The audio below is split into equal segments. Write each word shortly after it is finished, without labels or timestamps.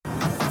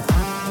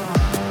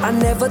I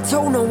never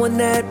told no one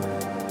that.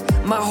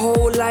 My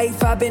whole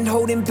life I've been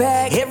holding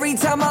back. Every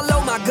time I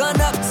load my gun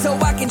up so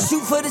I can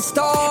shoot for the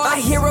stars, I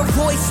hear a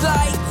voice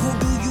like, who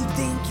do you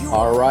think you are?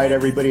 All right,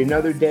 everybody,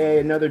 another day,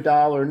 another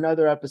dollar,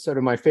 another episode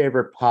of my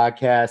favorite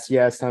podcast.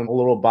 Yes, I'm a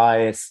little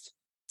biased.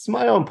 It's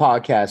my own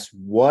podcast.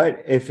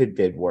 What if it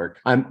did work?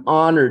 I'm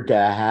honored to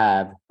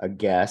have a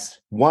guest,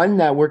 one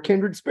that we're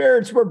kindred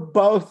spirits. We're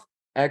both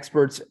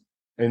experts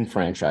in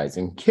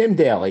franchising. Kim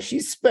Daly, she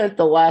spent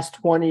the last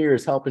 20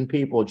 years helping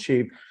people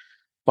achieve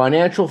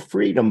financial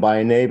freedom by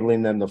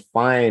enabling them to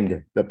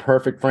find the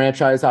perfect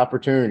franchise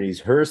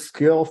opportunities. Her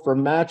skill for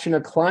matching a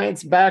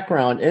client's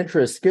background,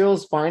 interests,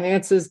 skills,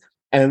 finances,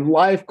 and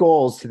life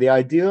goals to the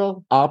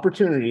ideal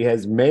opportunity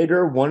has made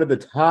her one of the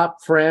top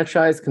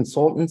franchise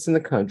consultants in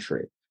the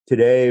country.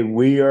 Today,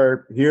 we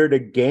are here to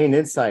gain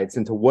insights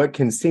into what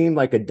can seem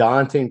like a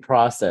daunting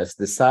process,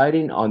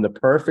 deciding on the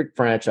perfect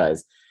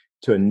franchise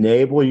to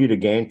enable you to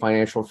gain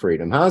financial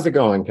freedom. How's it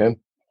going, Kim?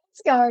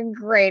 It's going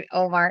great,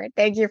 Omar.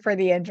 Thank you for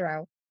the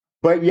intro.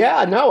 But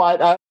yeah, no,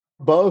 I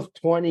both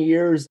 20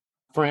 years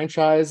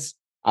franchise.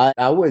 I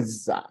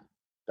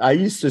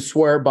used to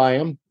swear by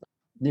them,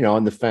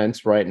 on the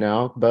fence right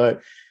now.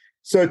 But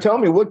so tell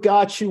me, what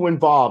got you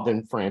involved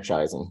in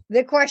franchising?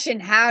 The question,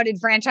 how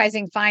did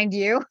franchising find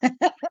you?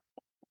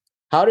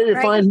 How did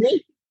it find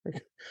me?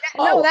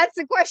 No, that's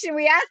the question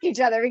we ask each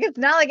other, because it's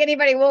not like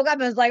anybody woke up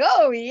and was like,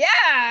 oh yeah,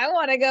 I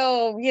want to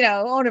go,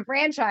 own a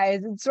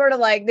franchise. It's sort of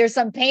like there's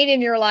some pain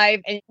in your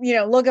life and,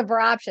 looking for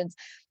options.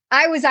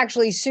 I was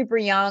actually super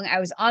young. I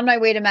was on my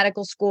way to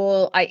medical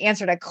school. I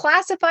answered a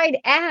classified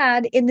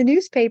ad in the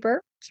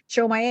newspaper,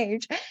 show my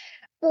age,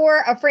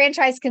 for a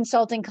franchise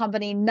consulting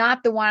company,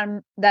 not the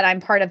one that I'm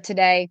part of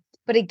today,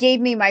 but it gave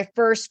me my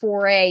first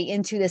foray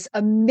into this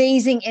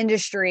amazing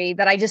industry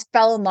that I just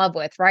fell in love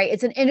with, right?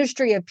 It's an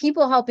industry of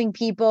people helping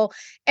people,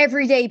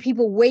 everyday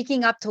people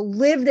waking up to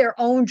live their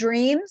own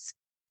dreams.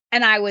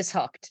 And I was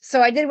hooked.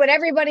 So I did what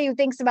everybody who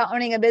thinks about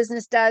owning a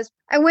business does.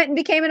 I went and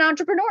became an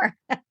entrepreneur,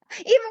 even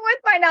with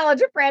my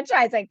knowledge of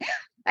franchising.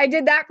 I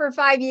did that for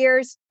 5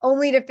 years,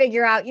 only to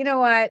figure out, you know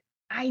what?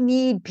 I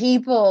need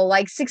people.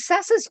 Like,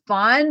 success is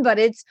fun, but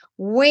it's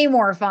way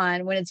more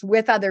fun when it's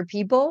with other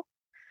people.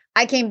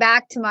 I came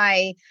back to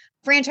my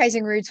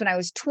franchising roots when I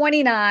was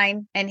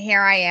 29, and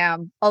here I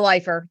am, a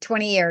lifer,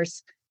 20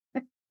 years.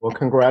 Well,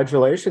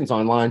 congratulations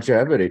on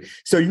longevity.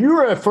 So you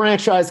were a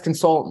franchise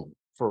consultant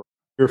for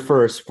your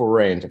first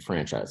foray into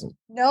franchising.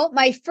 No,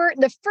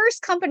 the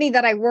first company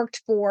that I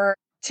worked for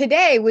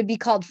today would be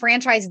called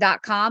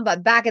franchise.com,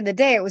 but back in the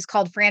day it was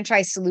called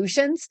Franchise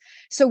Solutions.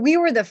 So we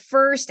were the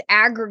first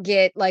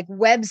aggregate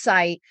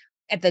website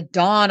at the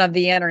dawn of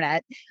the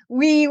internet.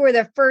 We were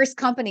the first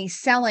company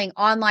selling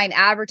online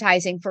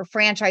advertising for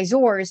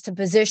franchisors to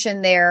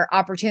position their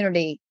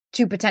opportunity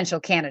to potential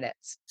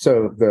candidates.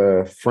 So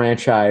the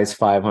Franchise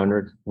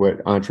 500,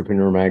 what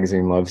Entrepreneur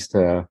Magazine loves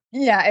to...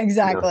 Yeah,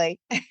 exactly.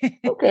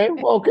 Okay,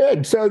 well,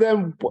 good. So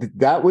then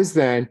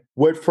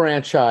what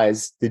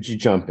franchise did you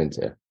jump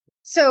into?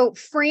 So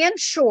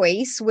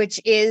FranChoice,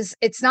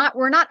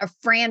 we're not a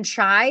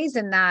franchise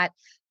in that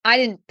I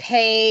didn't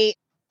pay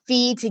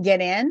fee to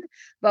get in,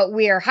 but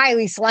we are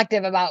highly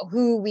selective about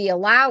who we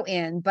allow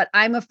in. But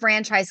I'm a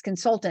franchise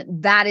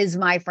consultant. That is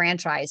my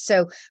franchise.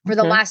 So for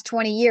the last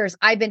 20 years,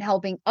 I've been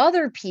helping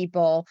other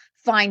people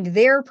find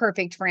their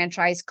perfect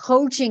franchise,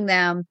 coaching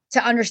them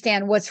to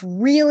understand what's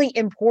really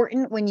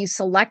important when you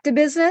select a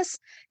business.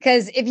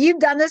 Because if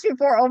you've done this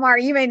before, Omar,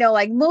 you may know,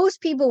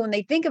 most people, when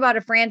they think about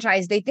a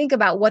franchise, they think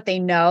about what they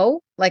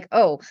know,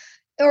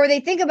 or they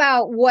think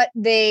about what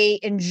they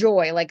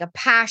enjoy, like a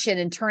passion,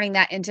 and turning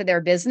that into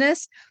their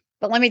business.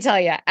 But let me tell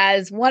you,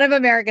 as one of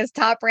America's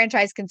top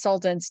franchise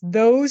consultants,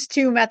 those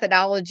two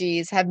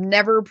methodologies have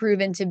never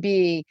proven to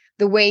be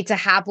the way to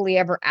happily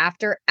ever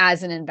after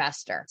as an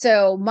investor.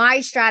 So my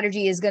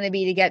strategy is going to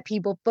be to get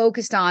people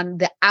focused on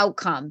the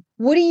outcome.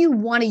 What do you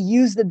want to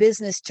use the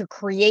business to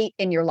create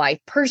in your life,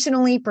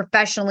 personally,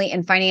 professionally,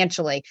 and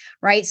financially,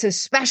 right? So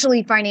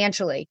especially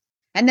financially.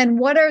 And then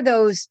what are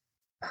those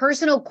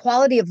personal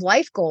quality of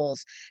life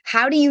goals?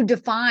 How do you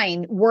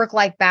define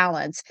work-life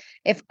balance?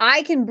 If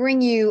I can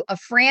bring you a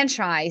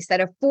franchise that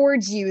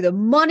affords you the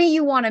money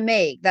you want to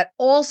make, that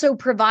also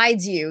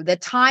provides you the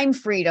time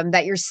freedom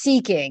that you're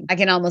seeking, I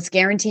can almost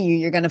guarantee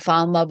you're going to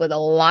fall in love with a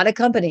lot of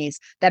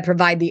companies that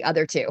provide the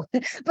other two.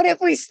 But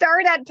if we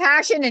start at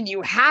passion, and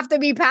you have to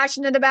be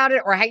passionate about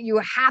it, or you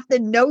have to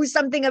know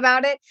something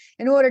about it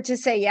in order to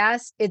say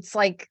yes, it's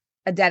like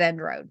a dead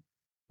end road.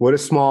 What a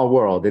small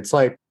world. It's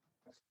like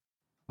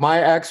my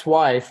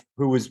ex-wife,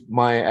 who was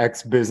my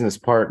ex-business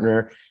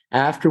partner,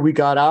 after we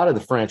got out of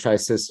the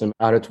franchise system,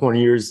 out of 20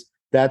 years,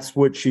 that's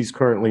what she's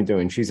currently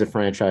doing. She's a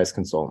franchise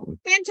consultant.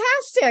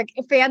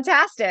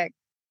 Fantastic.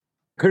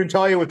 Couldn't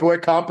tell you with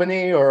what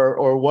company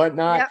or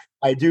whatnot. Yep.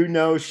 I do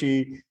know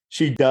she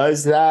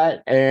does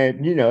that,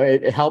 and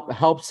it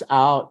helps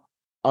out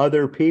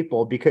other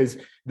people, because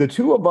the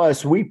two of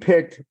us, we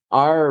picked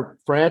our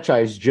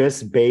franchise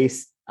just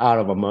based out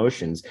of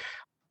emotions.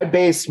 I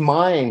based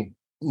mine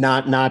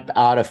not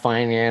out of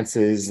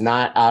finances,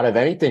 not out of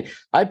anything.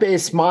 I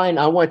based mine.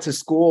 I went to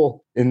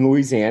school in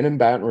Louisiana, in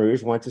Baton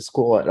Rouge, went to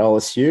school at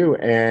LSU,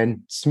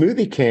 and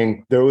Smoothie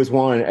King, there was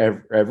one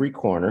every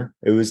corner.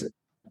 It was at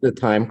the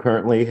time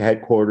currently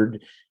headquartered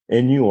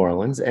in New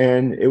Orleans.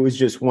 And it was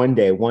just one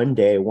day,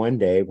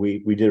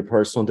 we did a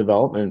personal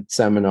development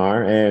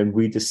seminar, and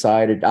we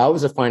decided, I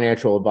was a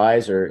financial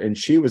advisor and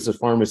she was a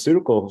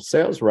pharmaceutical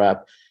sales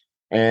rep.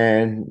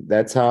 And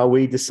that's how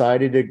we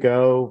decided to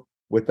go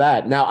with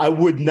that. Now, I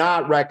would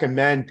not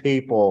recommend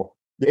people,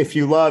 if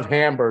you love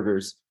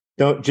hamburgers,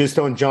 don't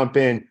jump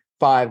in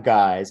Five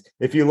Guys.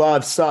 If you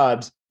love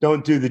subs,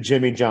 don't do the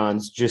Jimmy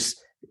John's. Just,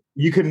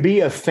 you can be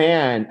a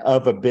fan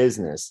of a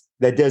business.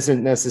 That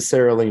doesn't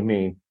necessarily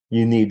mean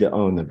you need to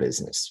own the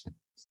business.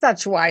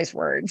 Such wise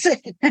words.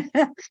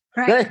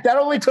 Right? That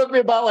only took me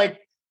about like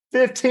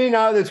 15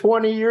 out of the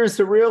 20 years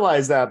to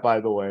realize that, by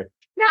the way.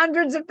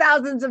 Hundreds of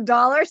thousands of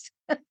dollars.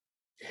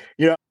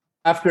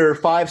 After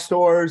 5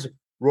 stores,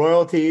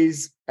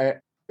 royalties,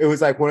 it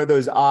was like one of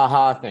those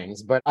aha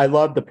things. But I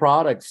loved the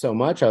product so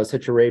much. I was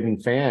such a raving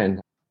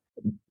fan.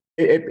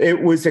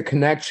 It was a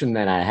connection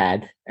that I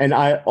had. And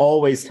I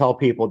always tell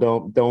people,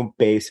 don't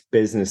base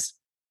business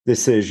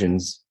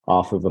decisions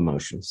off of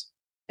emotions.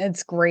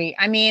 It's great.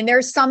 I mean,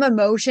 there's some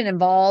emotion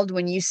involved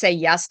when you say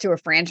yes to a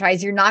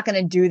franchise. You're not going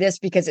to do this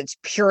because it's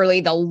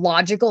purely the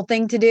logical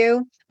thing to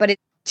do, but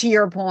to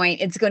your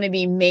point, it's going to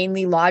be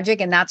mainly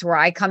logic. And that's where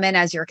I come in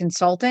as your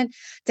consultant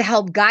to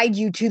help guide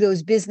you to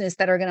those business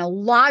that are going to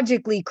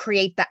logically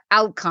create the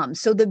outcome.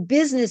 So the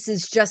business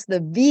is just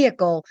the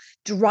vehicle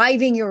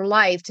driving your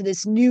life to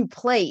this new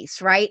place,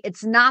 right?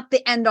 It's not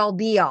the end all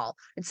be all.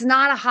 It's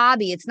not a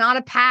hobby. It's not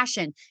a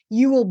passion.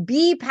 You will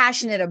be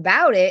passionate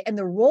about it and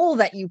the role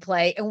that you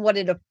play and what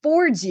it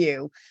affords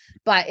you.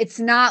 But it's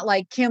not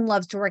like Kim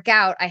loves to work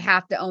out, I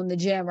have to own the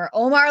gym, or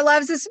Omar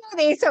loves a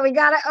smoothie, so we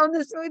got to own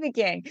the Smoothie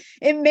King.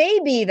 It may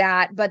be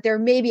that, but there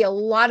may be a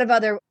lot of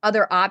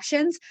other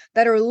options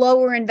that are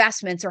lower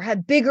investments or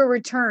have bigger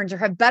returns or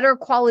have better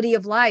quality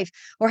of life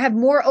or have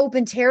more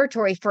open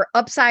territory for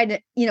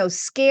upside,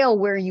 scale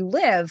where you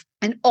live.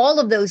 And all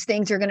of those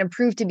things are going to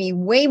prove to be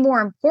way more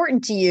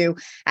important to you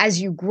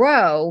as you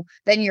grow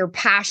than your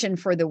passion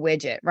for the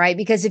widget, right?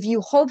 Because if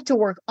you hope to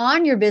work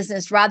on your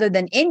business rather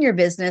than in your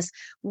business,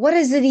 what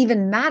does it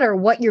even matter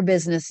what your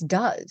business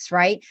does,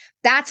 right?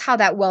 That's how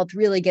that wealth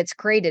really gets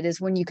created,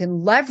 is when you can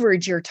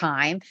leverage your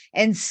time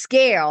and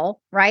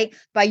scale, right?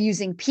 By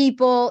using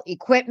people,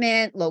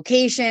 equipment,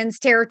 locations,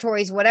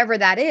 territories, whatever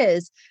that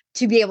is,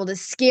 to be able to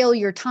scale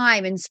your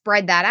time and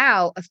spread that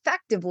out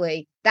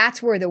effectively.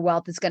 That's where the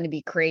wealth is going to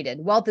be created.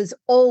 Wealth is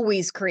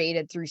always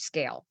created through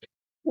scale.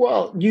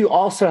 Well, you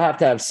also have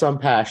to have some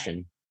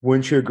passion.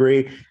 Wouldn't you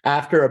agree?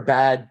 After a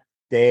bad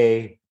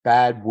day,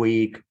 bad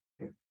week,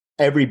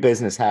 every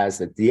business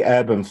has it, the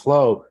ebb and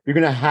flow. You're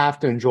going to have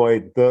to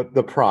enjoy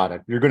the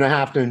product. You're going to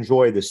have to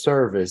enjoy the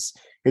service.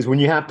 Because when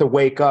you have to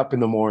wake up in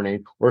the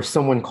morning or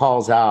someone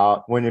calls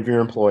out, one of your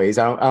employees,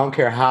 I don't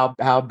care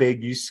how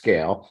big you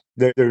scale,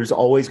 there's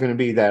always going to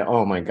be that,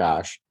 oh my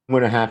gosh, I'm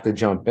going to have to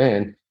jump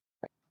in.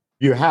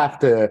 You have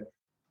to.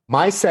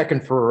 My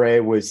second foray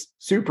was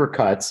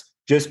Supercuts,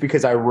 just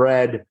because I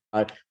read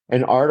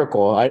an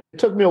article. It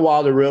took me a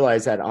while to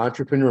realize that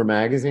Entrepreneur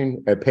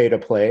Magazine, Pay to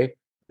Play,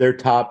 their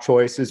top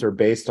choices are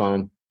based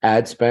on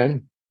ad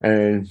spend.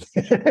 And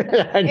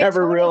I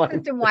never realized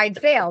system-wide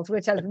sales,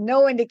 which has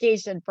no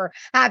indication for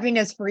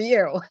happiness for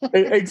you.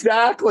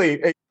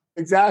 Exactly.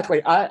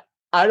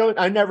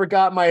 I never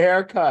got my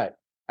haircut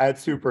at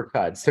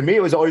Supercuts. To me,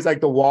 it was always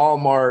like the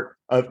Walmart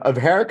of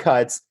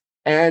haircuts.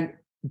 And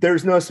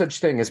there's no such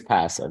thing as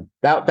passive.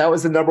 That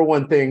was the number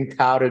one thing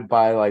touted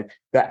by like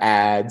the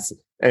ads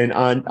and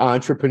on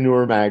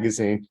Entrepreneur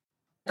Magazine.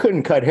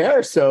 Couldn't cut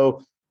hair.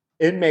 So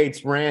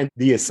inmates ran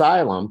the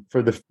asylum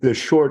for the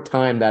short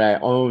time that I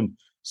owned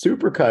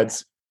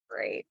Supercuts.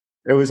 Great.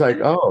 It was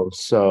like, oh,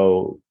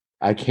 so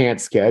I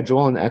can't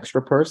schedule an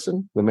extra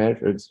person. The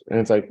manager, and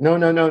it's like, no.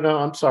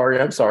 I'm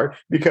sorry,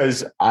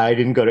 because I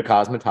didn't go to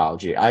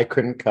cosmetology. I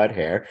couldn't cut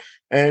hair,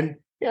 and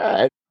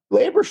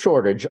labor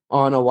shortage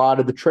on a lot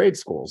of the trade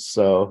schools.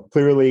 So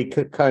clearly,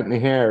 cutting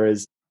hair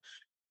is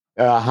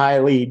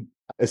a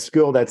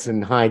skill that's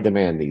in high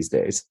demand these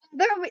days.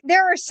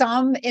 There are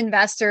some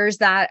investors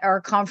that are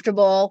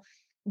comfortable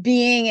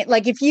being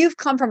like, if you've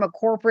come from a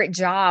corporate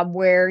job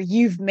where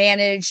you've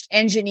managed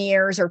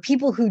engineers or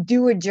people who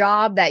do a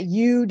job that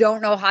you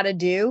don't know how to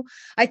do,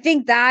 I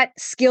think that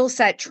skill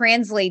set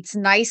translates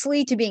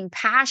nicely to being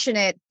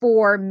passionate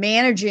for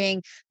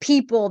managing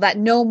people that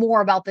know more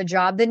about the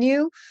job than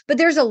you. But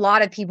there's a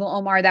lot of people,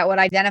 Omar, that would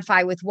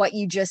identify with what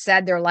you just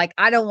said. They're like,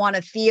 I don't want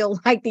to feel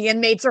like the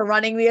inmates are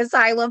running the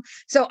asylum,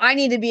 so I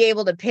need to be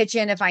able to pitch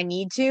in if I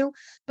need to.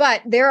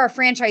 But there are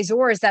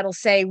franchisors that'll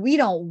say, we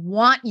don't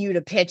want you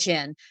to pitch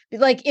in.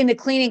 Like in the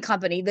cleaning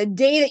company, the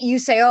day that you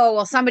say, oh,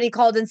 well, somebody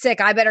called in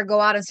sick, I better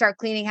go out and start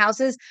cleaning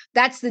houses.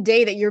 That's the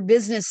day that your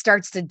business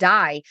starts to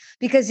die.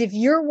 Because if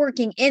you're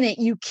working in it,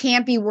 you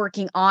can't be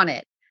working on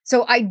it.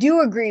 So I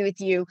do agree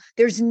with you.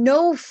 There's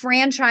no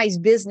franchise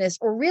business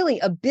or really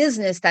a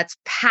business that's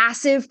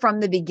passive from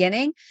the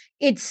beginning.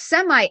 It's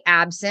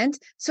semi-absent.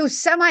 So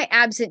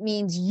semi-absent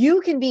means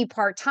you can be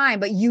part-time,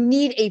 but you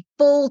need a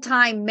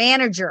full-time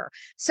manager.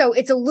 So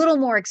it's a little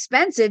more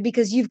expensive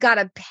because you've got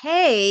to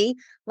pay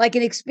like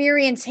an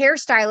experienced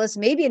hairstylist,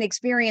 maybe an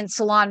experienced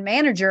salon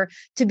manager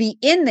to be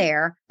in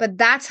there, but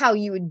that's how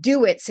you would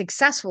do it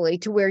successfully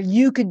to where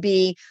you could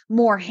be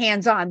more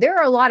hands-on. There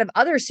are a lot of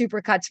other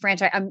Supercuts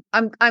franchise.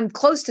 I'm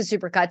close to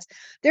Supercuts.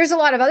 There's a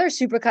lot of other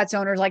Supercuts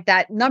owners like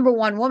that number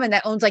one woman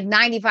that owns like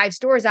 95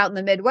 stores out in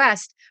the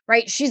Midwest,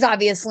 right? She's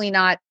obviously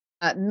not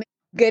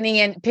getting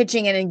in,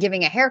 pitching in and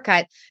giving a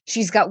haircut.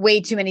 She's got way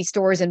too many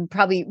stores and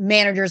probably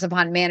managers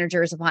upon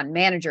managers upon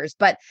managers.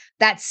 But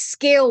that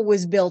scale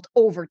was built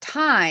over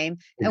time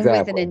and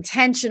with an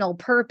intentional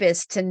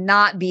purpose to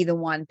not be the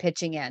one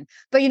pitching in.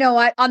 But you know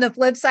what? On the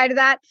flip side of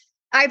that,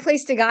 I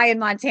placed a guy in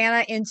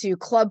Montana into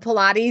Club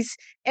Pilates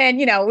and,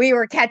 you know, we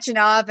were catching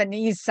up and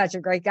he's such a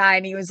great guy.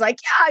 And he was like,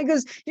 yeah, he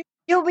goes,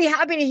 you'll be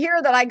happy to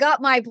hear that I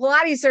got my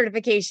Pilates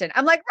certification.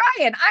 I'm like,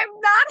 Ryan, I'm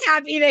not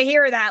happy to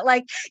hear that.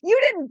 Like, you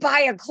didn't buy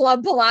a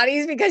Club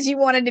Pilates because you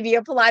wanted to be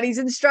a Pilates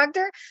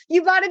instructor.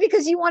 You bought it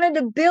because you wanted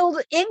to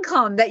build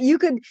income that you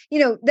could, you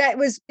know, that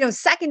was, you know,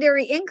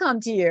 secondary income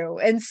to you.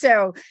 And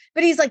so,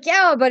 but he's like,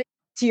 yeah, but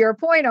to your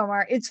point,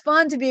 Omar, it's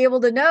fun to be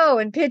able to know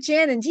and pitch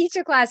in and teach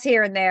a class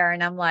here and there.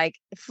 And I'm like,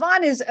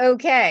 fun is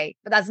okay,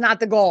 but that's not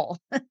the goal.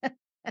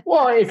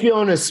 Well, if you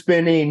own a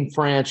spinning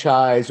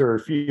franchise or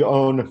if you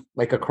own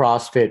like a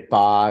CrossFit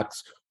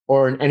box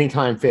or an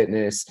Anytime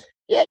Fitness,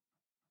 yeah,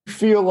 you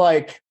feel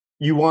like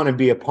you want to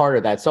be a part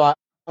of that. So I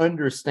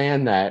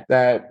understand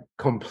that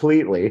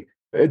completely.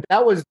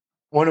 That was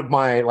one of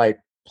my like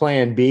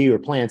plan B or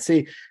plan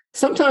C.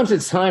 Sometimes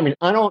it's timing.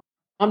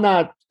 I'm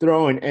not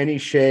throwing any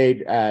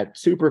shade at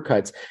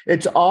Supercuts.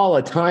 It's all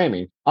a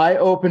timing. I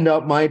opened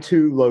up my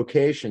 2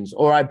 locations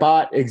or I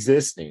bought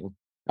existing.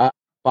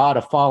 Bought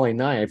a falling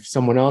knife,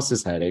 someone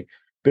else's headache,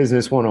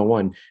 business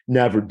 101.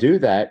 Never do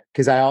that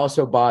because I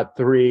also bought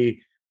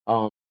 3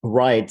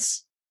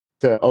 rights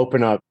to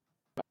open up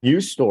new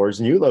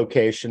stores, new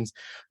locations.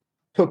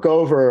 Took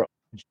over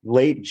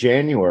late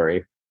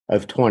January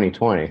of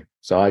 2020.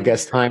 So I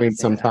guess timing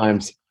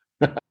sometimes.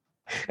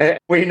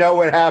 We know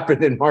what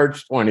happened in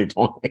March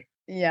 2020.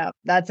 Yeah,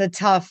 that's a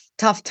tough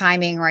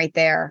timing right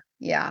there.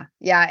 Yeah.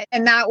 Yeah.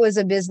 And that was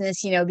a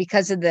business, you know,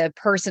 because of the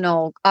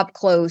personal up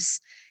close,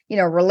 you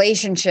know,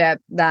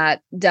 relationship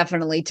that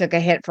definitely took a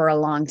hit for a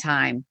long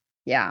time.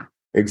 Yeah.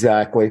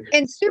 Exactly.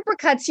 And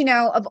Supercuts, you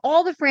know, of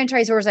all the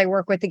franchisors I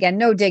work with, again,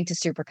 no dig to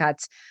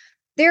Supercuts.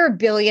 They're a $1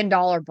 billion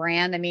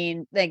brand. I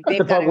mean, they've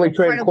got an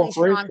incredibly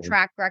strong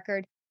track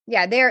record.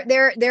 Yeah,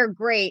 they're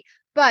great.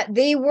 But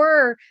they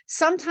were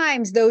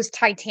sometimes those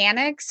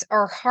Titanics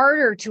are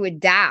harder to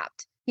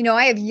adapt. You know,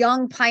 I have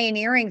young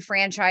pioneering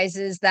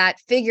franchises that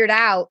figured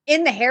out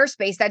in the hair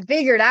space that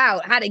figured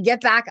out how to get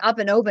back up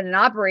and open and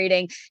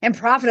operating and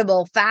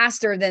profitable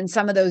faster than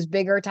some of those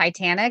bigger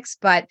Titanics.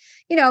 But,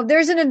 you know,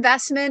 there's an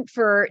investment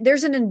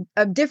there's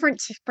a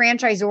different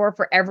franchisor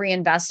for every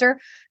investor.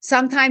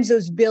 Sometimes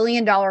those $1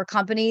 billion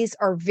companies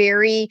are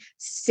very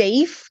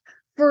safe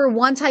for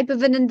one type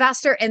of an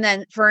investor. And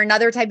then for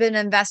another type of an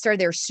investor,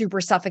 they're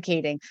super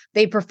suffocating.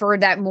 They prefer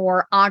that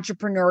more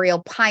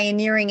entrepreneurial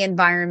pioneering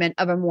environment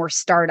of a more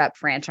startup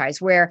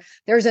franchise where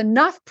there's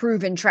enough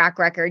proven track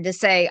record to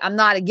say, I'm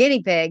not a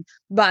guinea pig,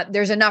 but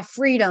there's enough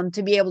freedom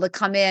to be able to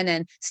come in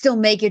and still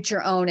make it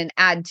your own and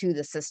add to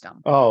the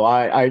system. Oh,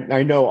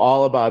 I know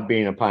all about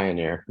being a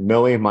pioneer.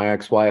 Millie, my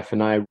ex-wife,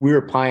 and I, we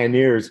were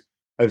pioneers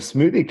of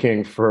Smoothie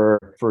King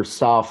for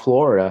South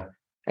Florida.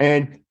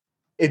 And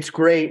it's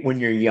great when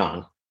you're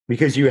young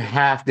because you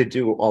have to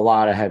do a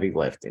lot of heavy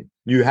lifting.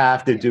 You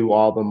have to do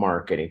all the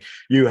marketing.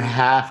 You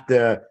have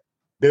to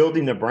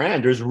building the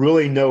brand. There's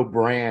really no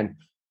brand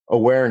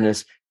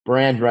awareness,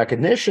 brand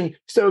recognition.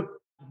 So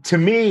to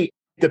me, it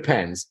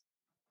depends.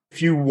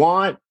 If you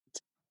want,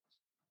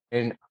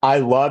 and I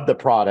love the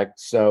product,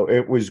 so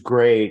it was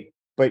great,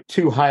 but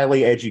 2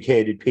 highly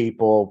educated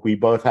people, we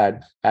both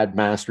had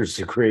master's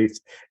degrees.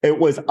 It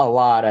was a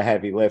lot of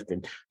heavy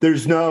lifting.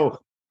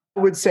 I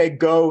would say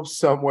go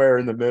somewhere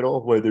in the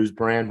middle where there's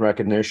brand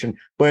recognition,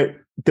 but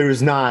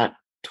there's not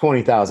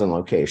 20,000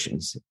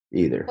 locations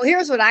either. Well,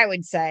 here's what I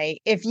would say.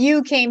 If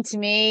you came to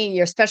me,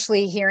 you're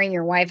especially hearing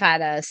your wife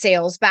had a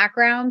sales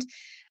background,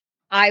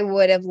 I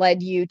would have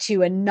led you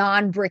to a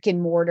non-brick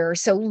and mortar,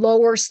 so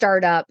lower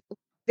startup,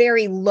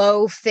 very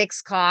low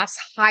fixed costs,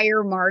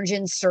 higher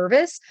margin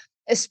service,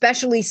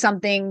 especially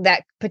something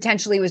that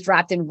potentially was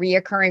wrapped in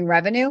reoccurring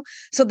revenue.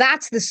 So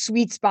that's the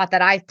sweet spot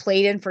that I've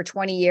played in for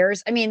 20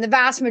 years. I mean, the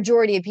vast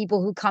majority of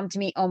people who come to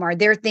me, Omar,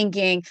 they're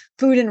thinking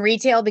food and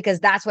retail because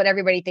that's what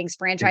everybody thinks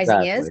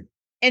franchising is.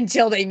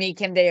 until they meet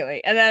Kim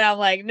Daly. And then I'm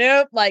like,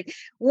 nope. Like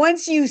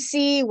once you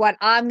see what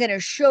I'm going to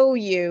show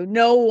you,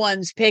 no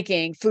one's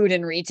picking food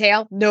and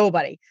retail.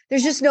 Nobody.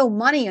 There's just no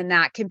money in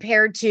that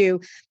compared to,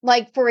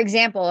 like, for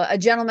example, a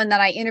gentleman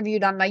that I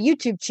interviewed on my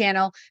YouTube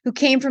channel who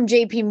came from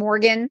JP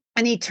Morgan,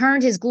 and he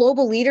turned his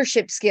global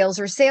leadership skills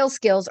or sales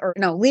skills, or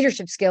no,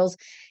 leadership skills,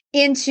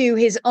 into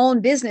his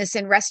own business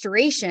in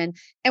restoration.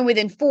 And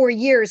within 4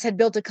 years had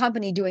built a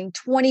company doing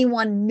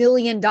 $21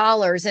 million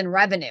in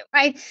revenue,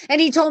 right? And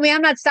he told me,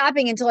 I'm not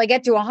stopping until I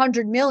get to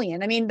 100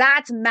 million. I mean,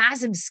 that's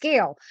massive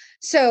scale.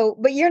 So,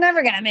 but you're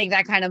never going to make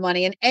that kind of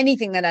money in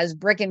anything that has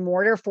brick and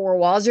mortar, four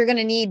walls. You're going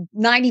to need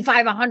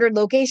 95, 100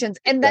 locations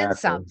and then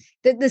some.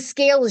 The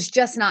scale is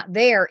just not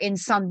there in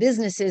some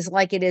businesses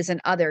like it is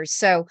in others.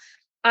 So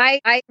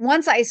I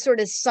once I sort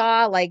of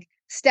saw, like,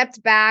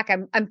 stepped back.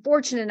 I'm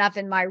fortunate enough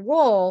in my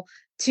role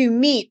to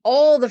meet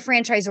all the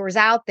franchisors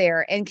out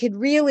there and could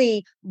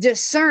really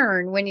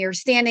discern when you're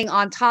standing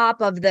on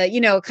top of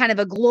the, kind of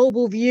a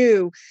global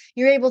view,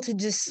 you're able to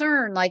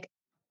discern, like,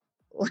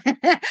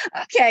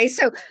 okay,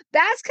 so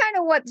that's kind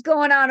of what's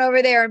going on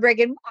over there in brick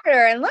and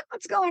mortar. And look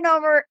what's going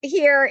over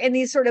here in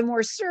these sort of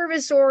more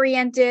service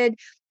oriented,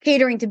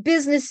 catering to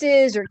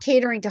businesses or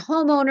catering to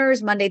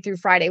homeowners, Monday through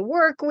Friday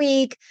work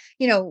week,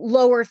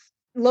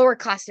 lower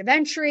cost of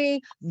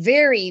entry,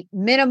 very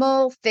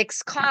minimal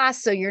fixed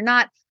costs. So you're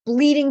not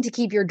bleeding to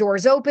keep your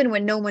doors open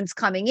when no one's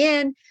coming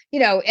in,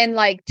 and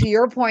like to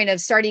your point of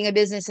starting a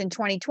business in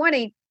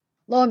 2020,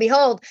 lo and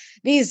behold,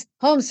 these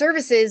home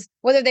services,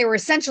 whether they were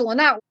essential or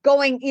not,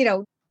 going,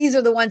 these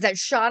are the ones that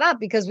shot up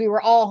because we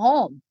were all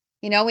home.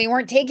 We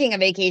weren't taking a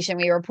vacation.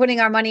 We were putting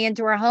our money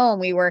into our home.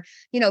 We were,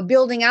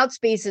 building out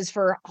spaces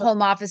for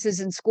home offices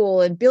and school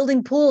and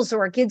building pools so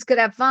our kids could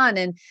have fun.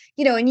 And,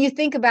 and you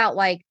think about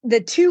like the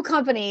two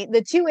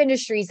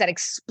industries that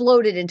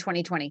exploded in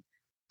 2020,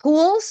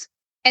 pools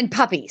and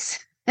puppies.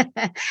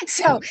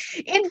 So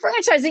in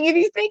franchising, if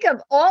you think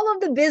of all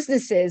of the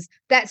businesses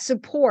that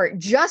support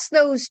just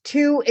those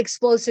two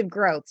explosive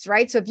growths,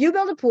 right? So if you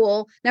build a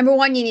pool, number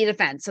one, you need a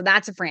fence. So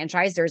that's a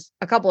franchise. There's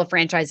a couple of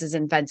franchises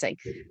in fencing.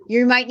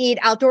 You might need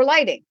outdoor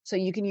lighting, so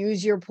you can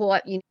use your pool.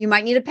 You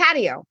might need a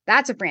patio.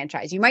 That's a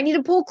franchise. You might need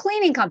a pool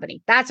cleaning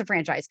company. That's a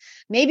franchise.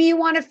 Maybe you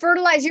want to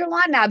fertilize your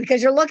lawn now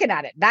because you're looking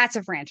at it. That's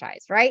a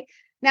franchise, right?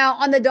 Now,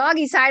 on the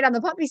doggy side, on the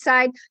puppy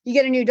side, you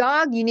get a new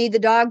dog, you need the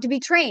dog to be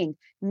trained.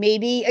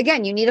 Maybe,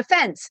 again, you need a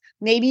fence.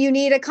 Maybe you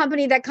need a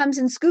company that comes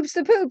and scoops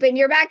the poop in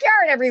your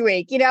backyard every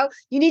week. You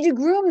need to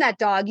groom that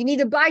dog. You need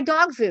to buy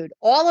dog food.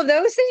 All of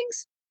those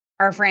things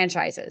are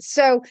franchises.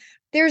 So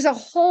there's a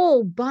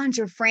whole bunch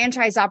of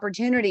franchise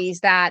opportunities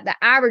that the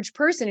average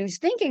person who's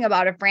thinking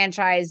about a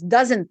franchise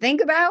doesn't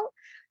think about,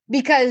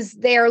 because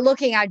they are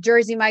looking at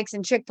Jersey Mike's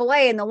and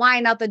Chick-fil-A and the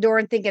line out the door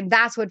and thinking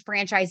that's what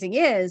franchising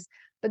is.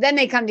 But then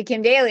they come to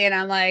Kim Daly and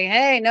I'm like,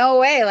 hey, no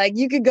way. Like,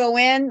 you could go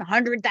in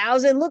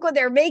 100,000. Look what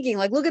they're making.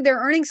 Like, look at their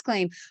earnings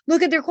claim.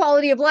 Look at their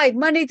quality of life,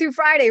 Monday through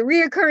Friday,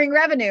 reoccurring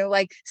revenue,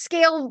 like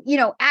scale,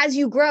 as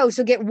you grow.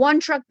 So get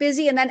one truck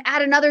busy and then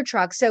add another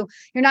truck. So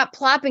you're not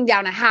plopping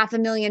down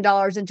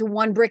 $500,000 into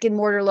one brick and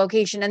mortar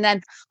location and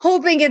then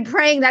hoping and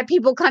praying that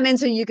people come in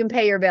so you can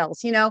pay your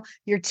bills.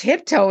 You're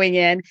tiptoeing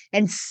in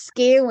and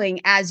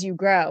scaling as you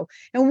grow.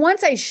 And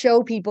once I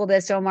show people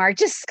this, Omar, it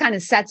just kind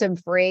of sets them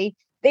free.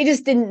 They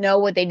just didn't know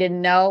what they didn't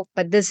know,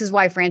 but this is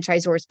why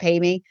franchisors pay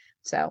me.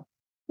 So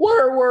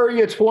where were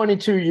you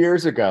 22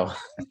 years ago?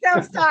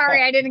 So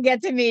sorry, I didn't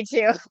get to meet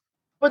you.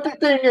 But the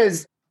thing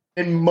is,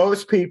 in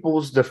most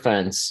people's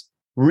defense,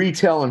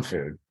 retail and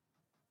food,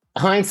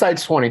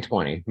 hindsight's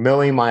 2020.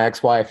 Millie, my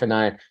ex-wife, and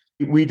I,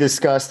 we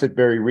discussed it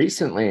very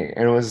recently,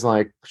 and it was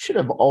like, should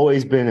have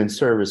always been in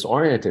service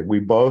oriented. We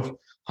both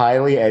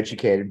highly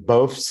educated,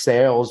 both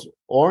sales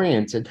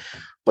oriented.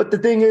 But the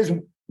thing is,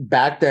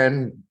 back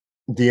then,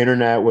 the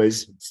internet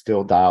was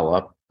still dial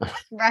up.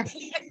 Right.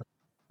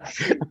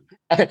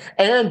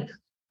 And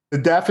the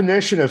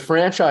definition of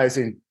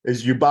franchising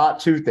is you bought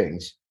two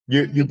things.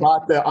 You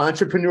bought the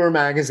Entrepreneur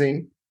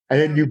magazine,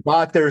 and then you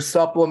bought their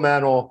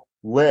supplemental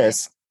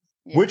list,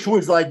 which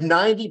was like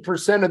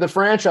 90% of the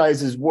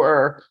franchises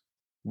were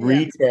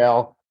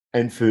retail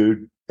and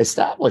food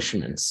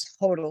establishments.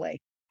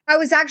 Totally. I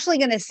was actually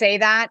going to say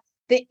that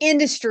the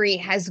industry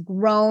has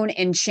grown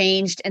and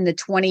changed in the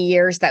 20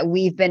 years that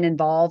we've been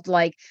involved.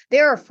 Like,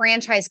 there are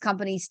franchise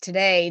companies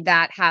today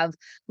that have,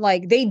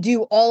 like, they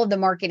do all of the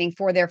marketing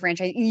for their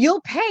franchise. You'll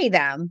pay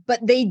them,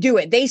 but they do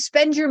it. They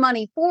spend your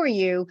money for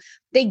you.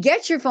 They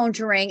get your phone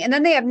to ring, and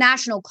then they have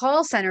national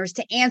call centers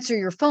to answer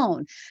your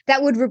phone.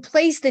 That would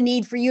replace the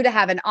need for you to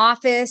have an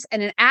office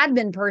and an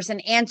admin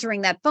person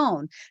answering that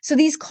phone. So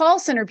these call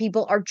center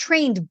people are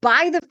trained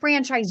by the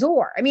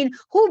franchisor. I mean,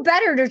 who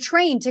better to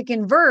train to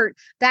convert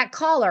that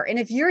caller? And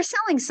if you're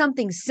selling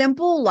something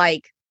simple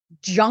like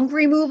junk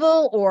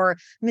removal or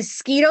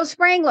mosquito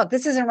spraying, look,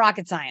 this isn't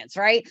rocket science,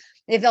 right?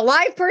 If a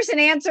live person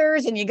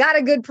answers and you got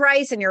a good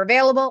price and you're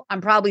available,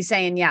 I'm probably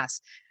saying yes.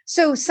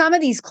 So some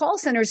of these call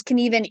centers can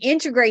even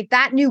integrate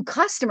that new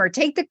customer,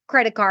 take the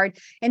credit card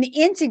and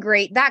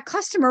integrate that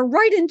customer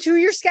right into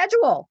your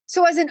schedule.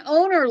 So as an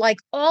owner, like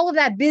all of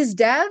that biz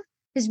dev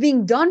is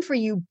being done for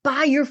you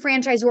by your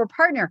franchisor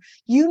partner.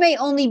 You may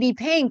only be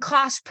paying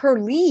cost per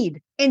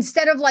lead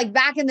instead of like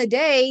back in the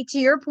day, to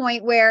your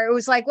point, where it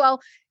was like,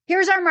 well,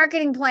 here's our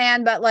marketing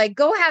plan, but like,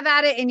 go have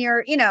at it in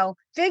your,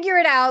 figure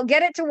it out,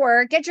 get it to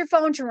work, get your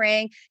phone to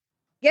ring,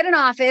 get an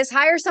office,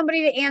 hire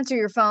somebody to answer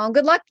your phone.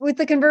 Good luck with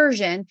the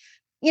conversion.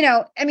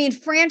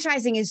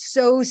 Franchising is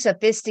so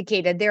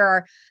sophisticated.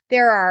 There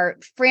are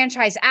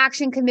franchise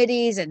action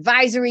committees,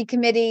 advisory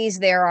committees.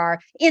 There are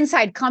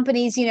inside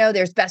companies,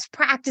 there's best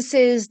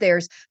practices.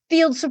 There's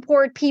field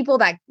support people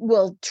that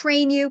will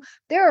train you.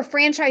 There are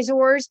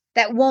franchisors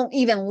that won't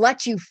even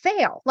let you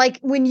fail. Like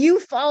when you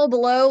fall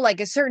below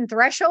like a certain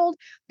threshold,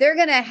 they're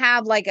going to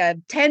have like a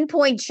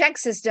 10-point check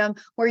system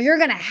where you're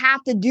going to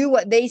have to do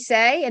what they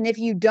say. And if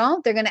you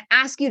don't, they're going to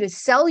ask you to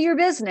sell your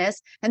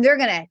business and they're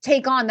going to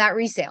take on that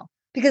resale,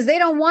 because they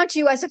don't want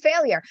you as a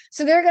failure.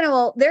 So they're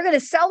going to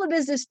sell the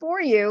business for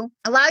you,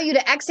 allow you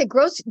to exit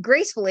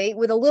gracefully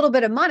with a little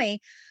bit of money,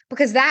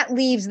 because that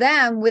leaves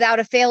them without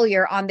a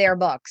failure on their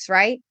books,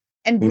 right?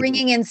 And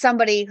bringing in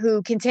somebody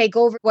who can take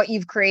over what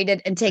you've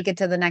created and take it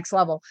to the next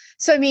level.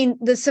 So,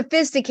 the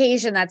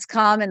sophistication that's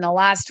come in the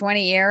last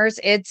 20 years,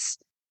 it's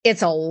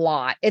a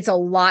lot. It's a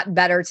lot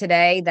better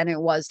today than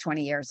it was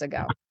 20 years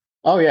ago.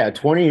 Oh yeah.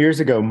 20 years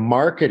ago,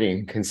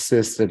 marketing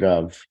consisted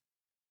of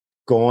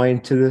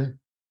going to the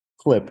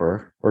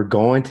Clipper or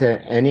going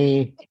to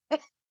any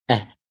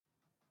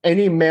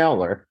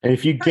mailer, and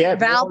if you get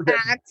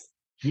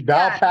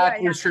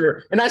Valpak for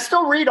sure. And I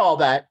still read all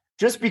that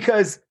just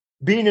because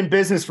being in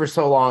business for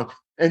so long.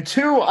 And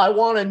two, I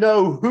want to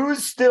know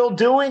who's still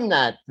doing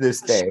that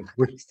this day.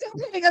 Still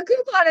getting a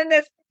coupon in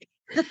this.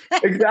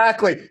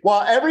 Exactly.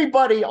 While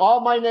everybody, all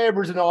my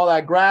neighbors and all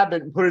that, grab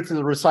it and put it to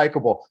the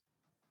recyclable.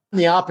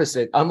 The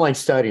opposite. I'm like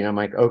studying. I'm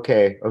like,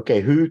 okay,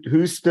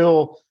 who's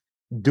still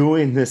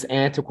doing this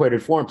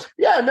antiquated form?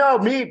 Yeah, no,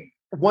 me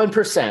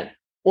 1%.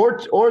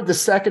 Or the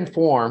second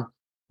form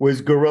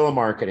was guerrilla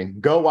marketing.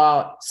 Go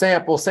out,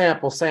 sample.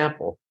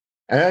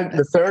 And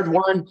the third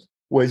one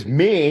was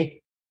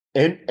me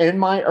in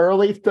my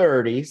early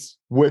 30s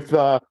with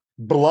a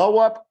blow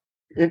up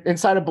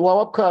inside a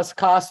blow up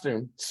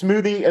costume,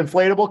 smoothie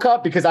inflatable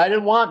cup, because I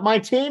didn't want my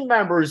team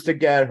members to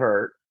get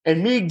hurt.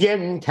 And me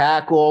getting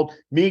tackled,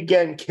 me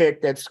getting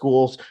kicked at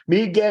schools,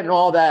 me getting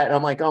all that. And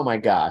I'm like, oh my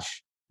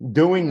gosh.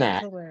 Doing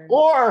that,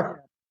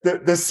 or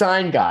the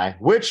sign guy,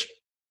 which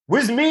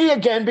was me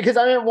again, because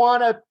I didn't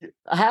want to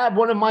have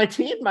one of my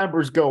team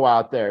members go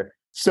out there.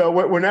 So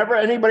whenever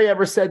anybody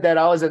ever said that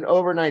I was an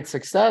overnight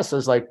success, I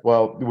was like,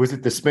 well, was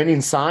it the spinning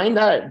sign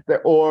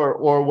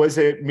or was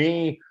it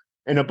me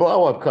in a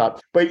blow up cup?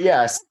 But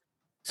yes,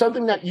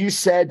 something that you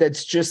said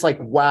that's just like,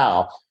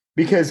 wow,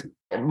 because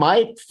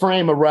my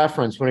frame of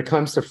reference when it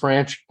comes to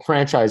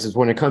franchises,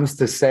 when it comes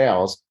to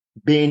sales,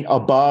 being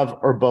above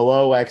or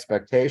below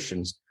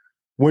expectations.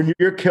 When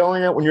you're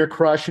killing it, when you're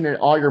crushing it,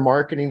 all your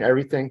marketing,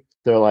 everything,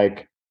 they're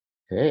like,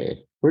 hey,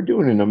 we're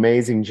doing an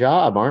amazing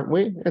job, aren't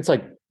we? It's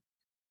like,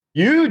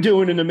 you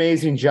doing an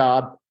amazing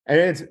job. And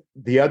it's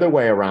the other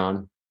way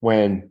around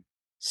when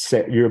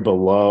you're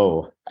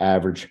below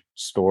average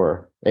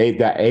store,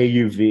 that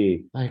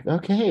AUV. Like,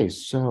 okay,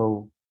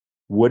 so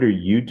what are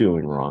you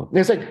doing wrong? And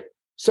it's like,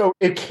 so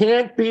it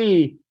can't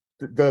be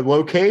the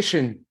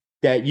location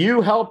that you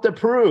helped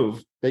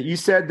approve, that you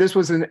said this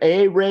was an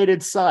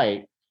A-rated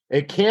site.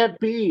 It can't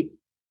be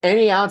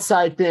any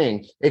outside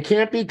thing. It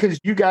can't be because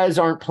you guys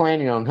aren't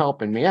planning on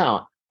helping me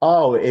out.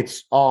 Oh,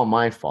 it's all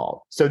my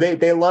fault. So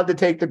they love to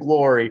take the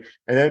glory.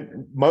 And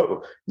then,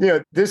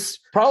 this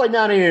probably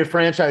not any of the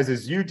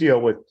franchises you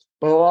deal with,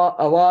 but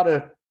a lot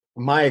of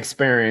my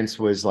experience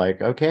was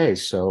like, okay,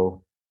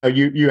 so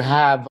you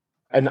have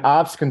an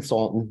ops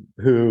consultant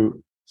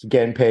who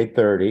getting paid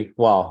 30,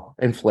 well,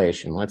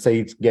 inflation. Let's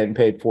say he's getting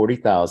paid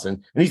 40,000,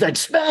 and he's like,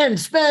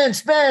 spend.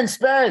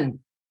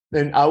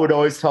 Then I would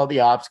always tell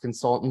the ops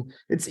consultant,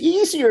 it's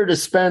easier to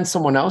spend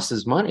someone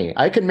else's money.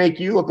 I can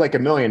make you look like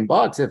 $1 million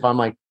if I'm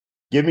like,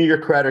 give me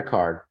your credit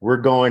card. We're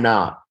going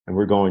out and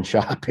we're going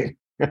shopping.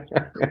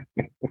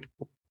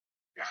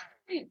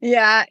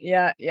 Yeah.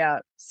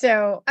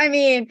 So,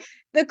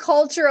 the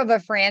culture of a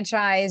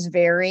franchise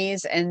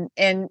varies.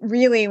 And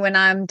really, when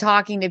I'm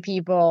talking to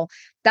people,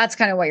 that's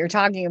kind of what you're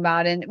talking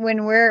about. And when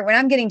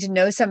I'm getting to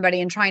know somebody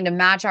and trying to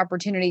match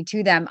opportunity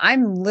to them,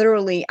 I'm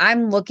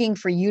looking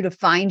for you to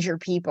find your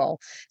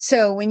people.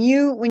 So when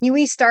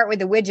we start with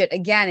the widget,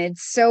 again,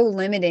 it's so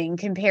limiting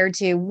compared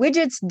to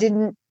widgets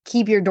didn't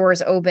keep your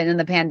doors open in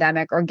the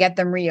pandemic or get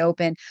them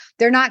reopened.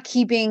 They're not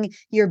keeping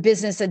your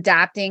business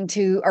adapting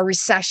to a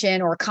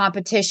recession or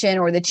competition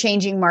or the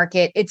changing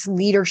market. It's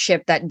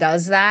leadership that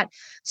does that.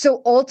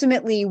 So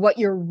ultimately, what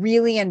you're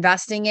really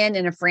investing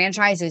in a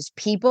franchise is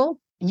people.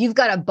 You've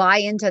got to buy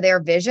into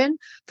their vision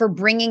for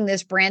bringing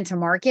this brand to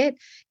market.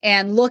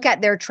 and look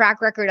at their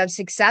track record of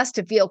success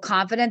to feel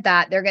confident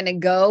that they're going to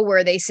go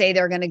where they say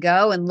they're going to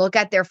go, and look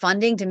at their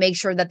funding to make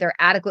sure that they're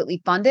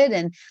adequately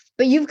funded.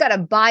 But you've got to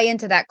buy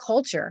into that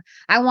culture.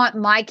 I want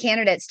my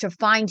candidates to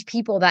find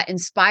people that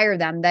inspire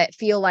them, that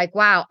feel like,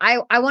 wow,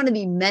 I want to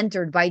be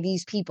mentored by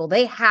these people.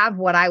 They have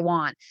what I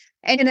want.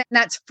 And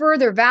that's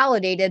further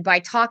validated by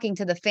talking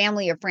to the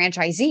family of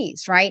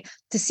franchisees, right?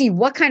 To see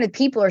what kind of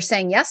people are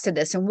saying yes to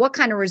this and what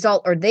kind of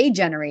result are they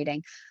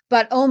generating.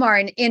 But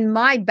Omar, in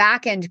my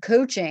back end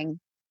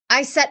coaching,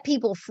 I set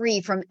people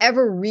free from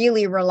ever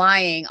really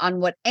relying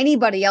on what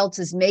anybody else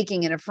is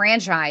making in a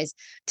franchise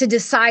to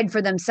decide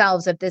for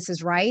themselves if this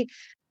is right,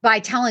 by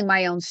telling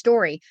my own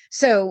story.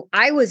 So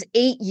I was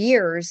 8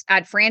 years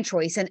at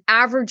FranChoice, an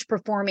average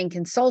performing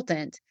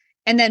consultant,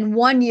 and then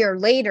 1 year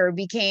later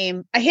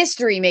became a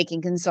history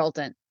making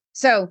consultant.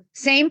 So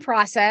same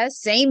process,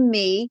 same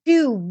me,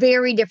 two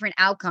very different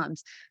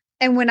outcomes.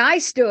 And when I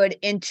stood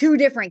in two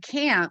different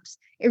camps,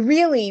 it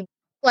really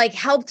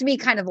helped me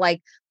kind of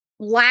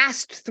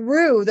blast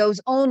through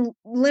those own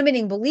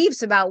limiting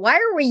beliefs about why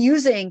are we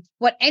using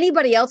what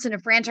anybody else in a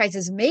franchise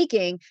is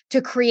making to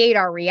create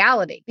our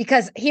reality?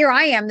 Because here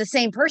I am, the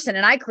same person,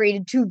 and I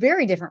created two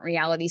very different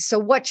realities. So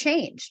what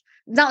changed?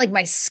 It's not like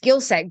my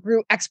skill set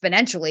grew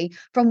exponentially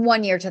from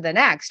 1 year to the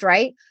next,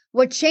 right?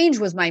 What changed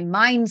was my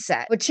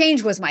mindset. What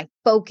changed was my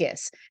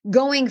focus,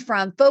 going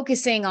from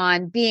focusing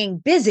on being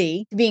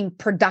busy to being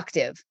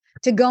productive,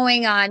 to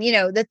going on,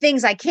 the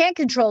things I can't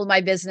control in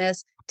my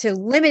business, to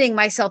limiting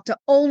myself to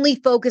only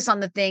focus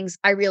on the things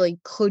I really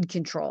could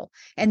control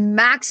and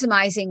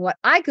maximizing what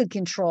I could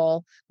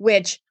control,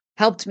 which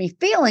helped me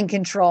feel in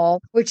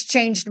control, which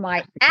changed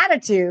my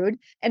attitude.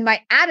 And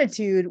my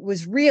attitude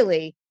was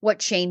really what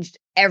changed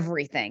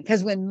everything.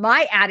 Because when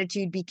my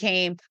attitude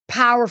became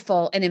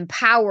powerful and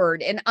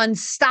empowered and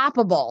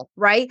unstoppable,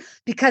 right?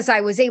 Because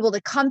I was able to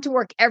come to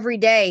work every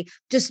day,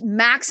 just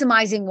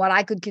maximizing what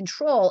I could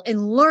control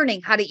and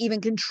learning how to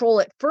even control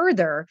it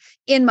further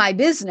in my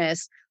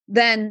business,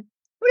 then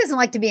who doesn't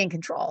like to be in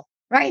control,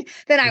 right?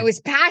 Then I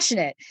was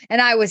passionate and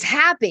I was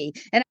happy,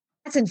 and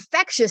that's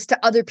infectious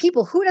to other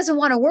people. Who doesn't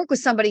want to work with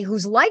somebody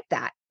who's like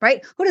that,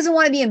 right? Who doesn't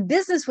want to be in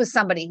business with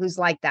somebody who's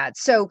like that?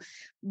 So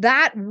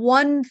that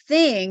one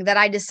thing that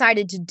I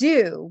decided to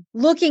do,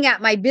 looking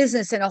at my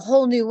business in a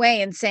whole new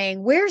way and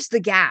saying, where's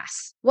the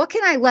gas? What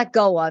can I let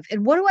go of?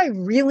 And what do I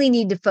really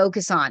need to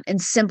focus on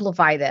and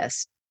simplify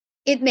this?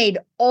 It made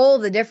all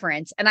the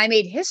difference, and I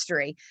made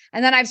history.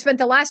 And then I've spent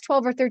the last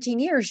 12 or 13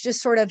 years just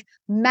sort of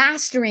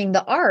mastering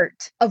the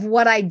art of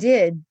what I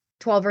did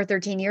 12 or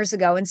 13 years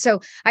ago. And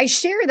so I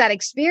share that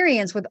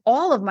experience with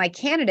all of my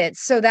candidates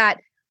so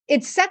that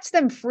it sets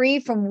them free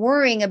from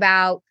worrying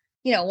about,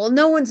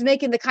 no one's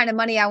making the kind of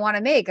money I want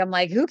to make. I'm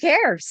like, who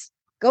cares?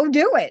 Go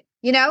do it,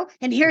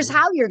 and here's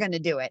how you're going to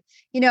do it,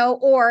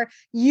 or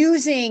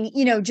using,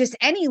 just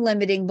any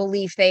limiting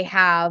belief they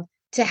have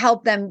to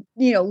help them,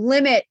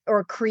 limit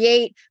or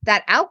create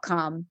that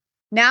outcome.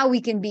 Now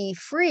we can be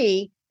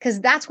free,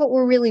 because that's what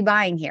we're really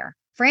buying here.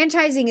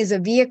 Franchising is a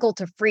vehicle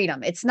to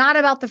freedom. It's not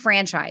about the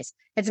franchise.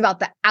 It's about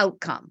the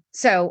outcome.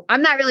 So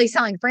I'm not really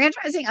selling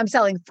franchising. I'm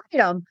selling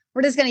freedom.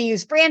 We're just going to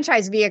use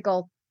franchise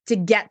vehicle to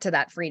get to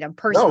that freedom,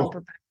 personal,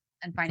 professional,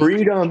 and financial.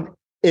 Freedom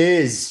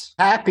is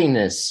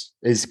happiness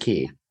is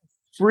key.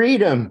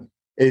 Freedom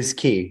is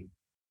key.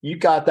 You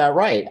got that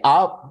right.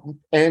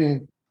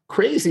 And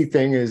crazy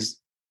thing is,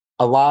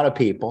 a lot of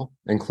people,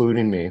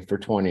 including me for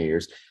 20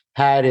 years,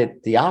 had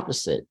it the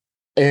opposite.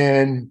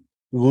 And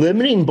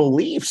limiting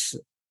beliefs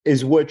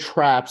is what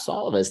traps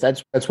all of us.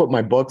 That's what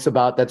my book's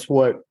about. That's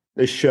what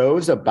the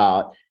show's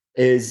about,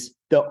 is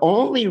the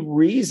only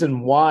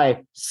reason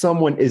why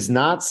someone is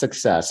not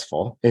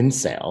successful in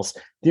sales,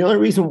 the only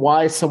reason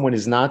why someone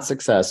is not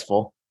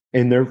successful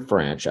in their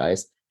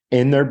franchise,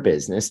 in their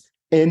business,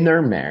 in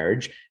their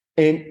marriage,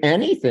 in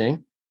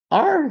anything,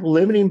 are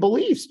limiting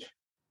beliefs.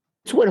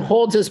 It's what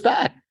holds us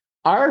back.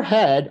 Our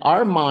head,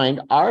 our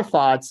mind, our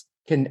thoughts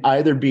can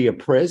either be a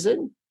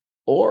prison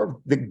or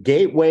the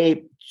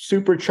gateway,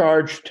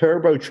 supercharge,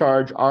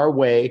 turbocharge our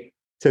way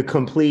to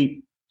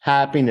complete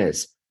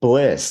happiness,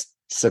 bliss,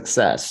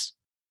 success.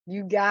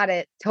 You got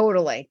it.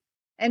 Totally.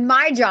 And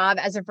my job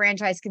as a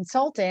franchise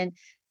consultant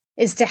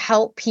is to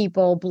help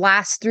people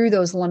blast through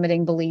those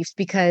limiting beliefs,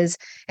 because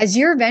as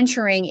you're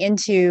venturing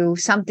into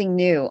something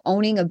new,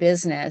 owning a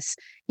business,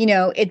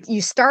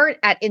 you start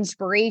at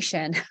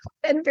inspiration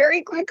and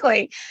very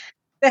quickly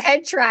the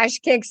head trash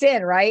kicks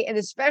in, right? And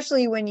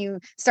especially when you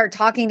start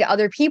talking to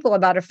other people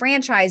about a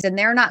franchise and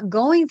they're not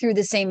going through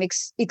the same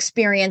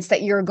experience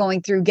that you're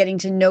going through, getting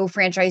to know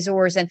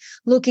franchisors and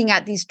looking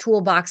at these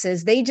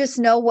toolboxes. They just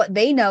know what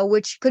they know,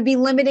 which could be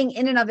limiting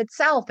in and of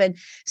itself. And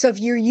so if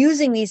you're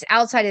using these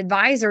outside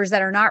advisors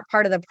that are not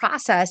part of the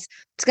process,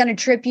 it's going to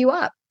trip you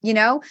up.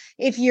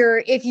 If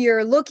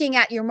you're looking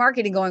at your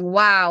market and going,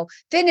 wow,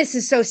 fitness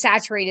is so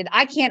saturated,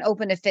 I can't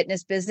open a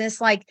fitness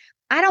business.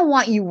 I don't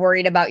want you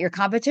worried about your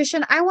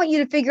competition. I want you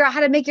to figure out how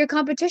to make your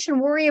competition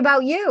worry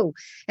about you.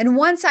 And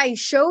once I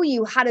show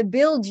you how to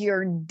build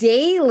your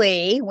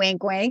daily,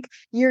 wink, wink,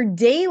 your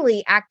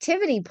daily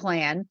activity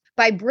plan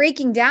by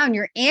breaking down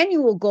your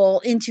annual goal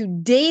into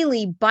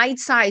daily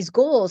bite-sized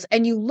goals,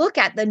 and you look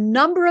at the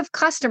number of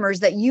customers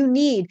that you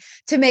need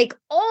to make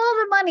all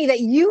the money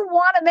that you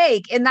want to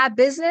make in that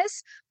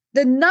business,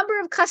 the number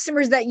of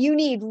customers that you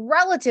need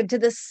relative to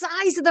the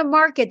size of the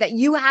market that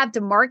you have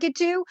to market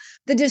to,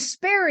 the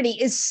disparity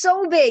is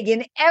so big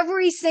in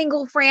every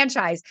single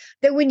franchise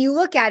that when you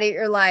look at it,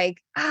 you're like,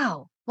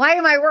 oh, why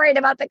am I worried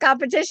about the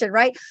competition,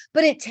 right?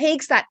 But it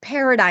takes that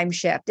paradigm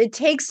shift. It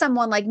takes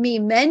someone like me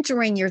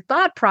mentoring your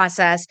thought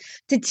process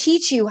to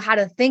teach you how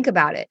to think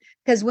about it.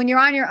 Because when you're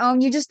on your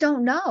own, you just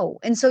don't know.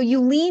 And so you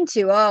lean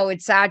to, oh,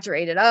 it's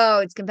saturated. Oh,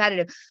 it's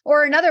competitive.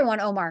 Or another one,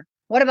 Omar,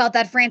 what about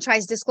that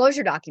franchise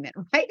disclosure document,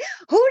 right?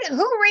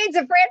 Who reads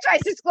a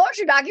franchise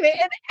disclosure document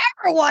and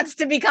ever wants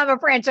to become a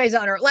franchise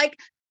owner? Like,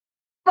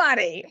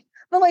 buddy.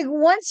 But like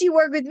once you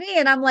work with me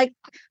and I'm like,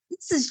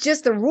 this is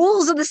just the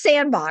rules of the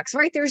sandbox,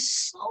 right? There's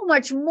so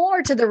much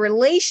more to the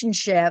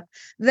relationship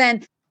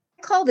than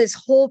I call this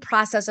whole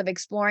process of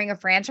exploring a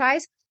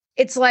franchise.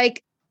 It's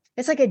like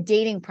a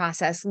dating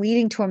process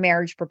leading to a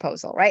marriage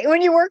proposal, right?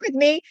 When you work with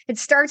me, it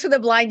starts with a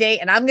blind date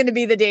and I'm going to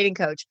be the dating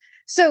coach.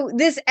 So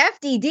this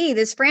FDD,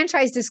 this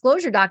franchise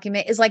disclosure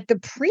document is like the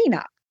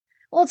prenup.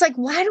 Well, it's like,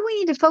 why do we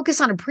need to focus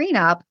on a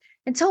prenup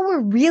until we're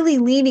really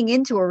leaning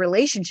into a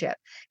relationship?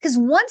 Because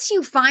once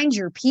you find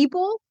your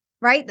people,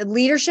 right, the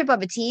leadership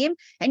of a team,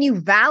 and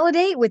you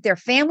validate with their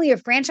family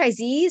of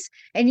franchisees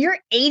and you're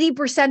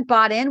 80%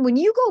 bought in, when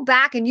you go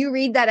back and you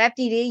read that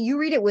FDD, you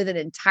read it with an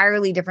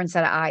entirely different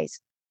set of eyes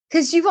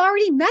because you've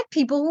already met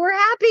people who are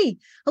happy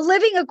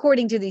living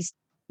according to these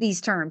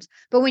terms.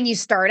 But when you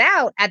start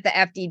out at the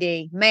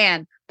FDD,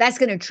 man, that's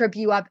going to trip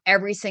you up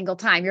every single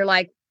time. You're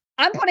like,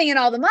 I'm putting in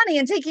all the money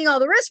and taking all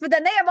the risks, but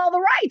then they have all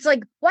the rights.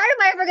 Like, why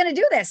am I ever going to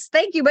do this?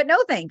 Thank you, but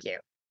no thank you.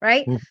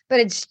 Right.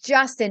 But it's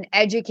just an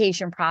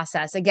education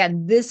process.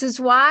 Again, this is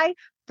why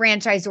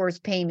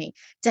franchisors pay me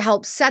to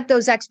help set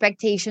those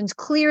expectations,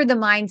 clear the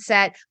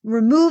mindset,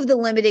 remove the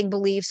limiting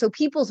beliefs. So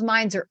people's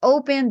minds are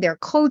open, they're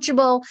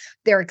coachable,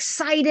 they're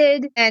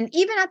excited. And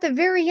even at the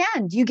very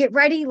end, you get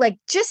ready. Like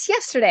just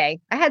yesterday,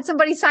 I had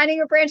somebody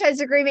signing a franchise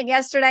agreement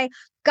yesterday,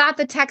 got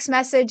the text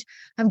message.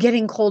 I'm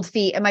getting cold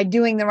feet. Am I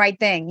doing the right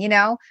thing? You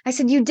know, I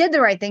said, you did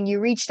the right thing. You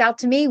reached out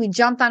to me. We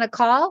jumped on a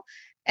call.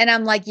 And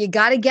I'm like, you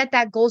got to get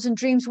that goals and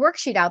dreams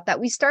worksheet out that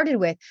we started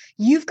with.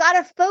 You've got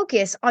to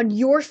focus on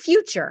your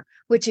future,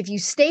 which if you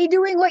stay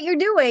doing what you're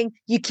doing,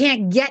 you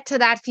can't get to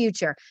that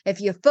future.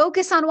 If you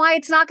focus on why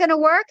it's not going to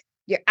work,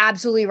 you're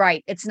absolutely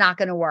right. It's not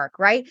going to work,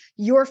 right?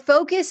 Your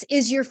focus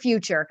is your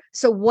future.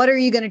 So what are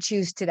you going to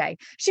choose today?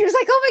 She was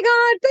like, oh my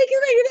God, thank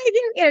you, thank you, thank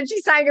you. And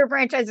she signed her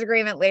franchise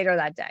agreement later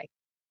that day.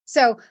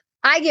 So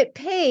I get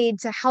paid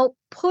to help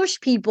push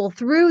people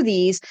through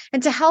these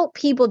and to help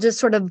people just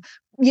sort of,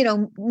 you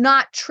know,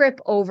 not trip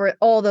over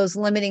all those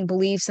limiting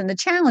beliefs and the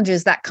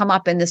challenges that come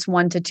up in this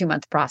 1 to 2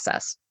 month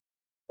process.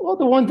 Well,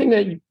 the one thing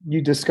that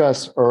you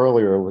discussed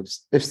earlier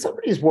was if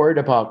somebody's worried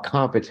about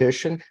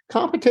competition,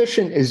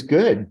 competition is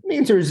good. It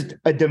means there's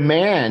a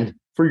demand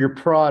for your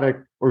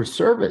product or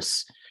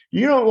service.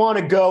 You don't want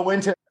to go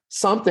into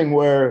something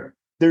where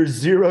there's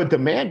zero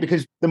demand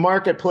because the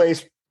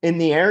marketplace in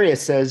the area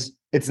says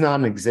it's not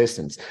in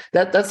existence.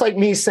 That's like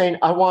me saying,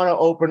 I want to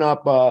open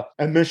up a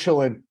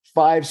Michelin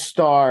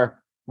 5-star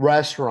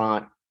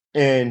restaurant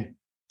in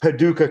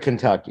Paducah,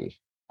 Kentucky.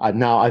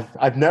 Now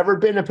I've never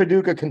been to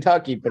Paducah,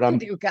 Kentucky, but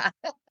I'm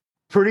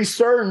pretty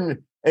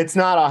certain it's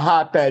not a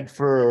hotbed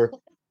for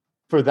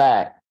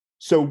that.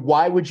 So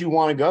why would you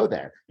want to go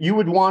there? You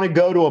would want to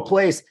go to a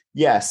place.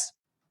 Yes,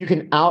 you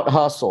can out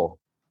hustle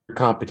your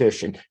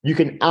competition. You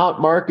can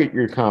outmarket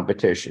your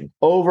competition,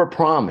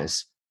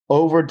 overpromise,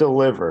 over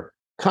deliver.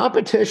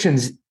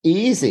 Competition's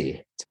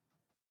easy to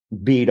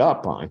beat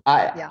up on.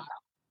 I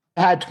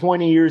had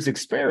 20 years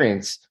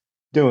experience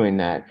doing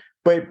that.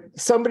 But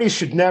somebody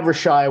should never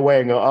shy away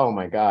and go, oh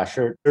my gosh,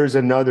 there's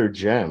another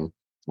gym.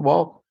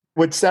 Well,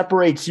 what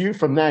separates you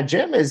from that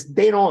gym is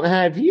they don't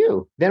have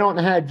you. They don't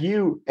have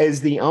you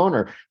as the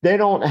owner. They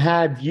don't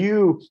have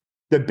you,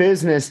 the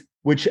business,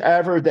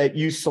 whichever that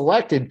you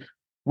selected,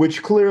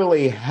 which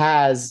clearly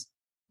has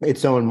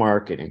its own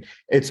marketing,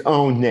 its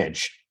own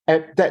niche.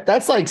 And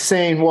that's like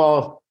saying,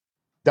 well,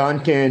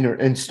 Dunkin'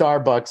 and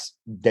Starbucks,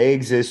 they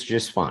exist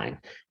just fine.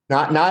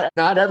 Not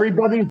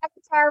everybody.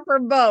 For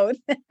both.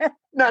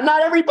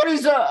 Not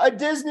everybody's a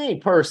Disney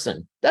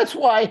person. That's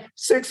why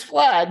Six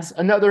Flags,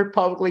 another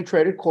publicly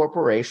traded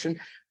corporation,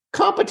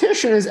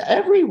 competition is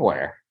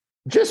everywhere.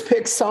 Just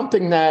pick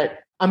something that,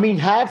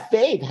 have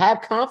faith,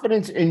 have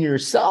confidence in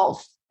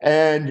yourself.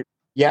 And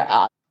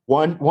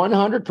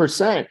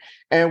 100%.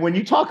 And when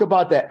you talk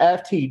about the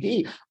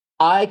FTD,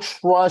 I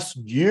trust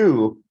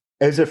you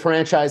as a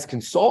franchise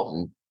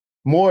consultant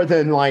more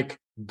than like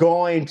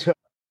going to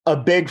a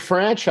big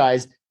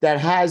franchise that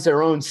has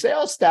their own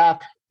sales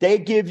staff. They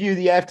give you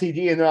the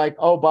FTD and they're like,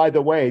 oh, by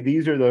the way,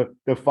 these are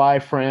the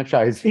 5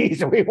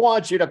 franchisees we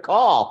want you to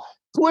call.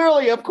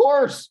 Clearly, of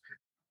course,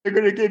 they're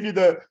going to give you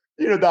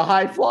the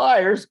high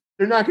flyers.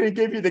 They're not going to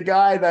give you the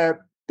guy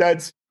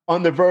that's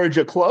on the verge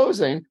of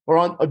closing or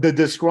on the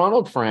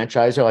disgruntled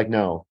franchise are like,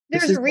 no.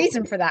 There's a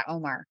reason for that,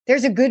 Omar.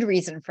 There's a good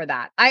reason for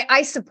that.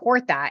 I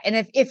support that.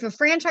 And if a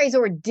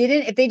franchisor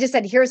didn't, if they just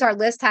said, here's our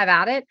list, have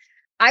at it,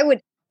 I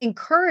would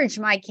encourage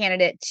my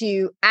candidate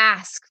to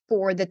ask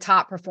for the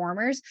top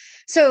performers.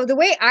 So the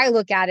way I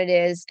look at it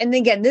is, and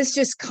again, this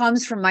just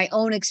comes from my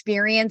own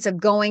experience of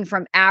going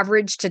from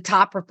average to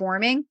top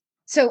performing.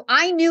 So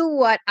I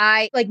knew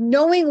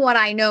knowing what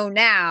I know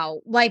now,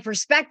 my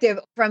perspective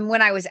from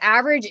when I was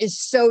average is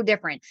so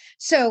different.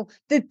 So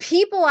the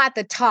people at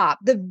the top,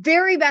 the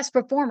very best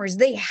performers,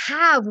 they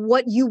have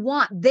what you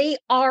want. They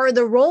are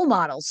the role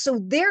models.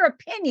 So their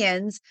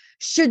opinions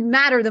should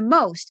matter the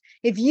most.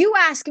 If you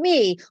ask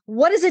me,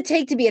 what does it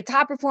take to be a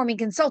top performing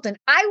consultant?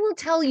 I will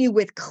tell you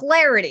with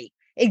clarity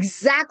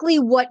exactly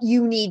what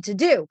you need to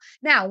do.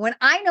 Now, when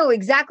I know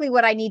exactly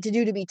what I need to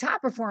do to be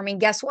top performing,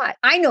 guess what?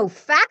 I know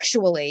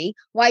factually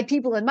why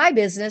people in my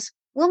business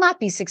will not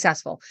be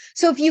successful.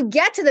 So if you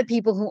get to the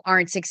people who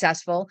aren't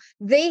successful,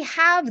 they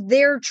have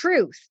their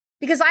truth.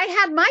 Because I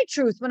had my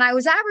truth when I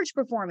was average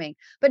performing.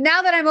 But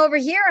now that I'm over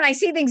here and I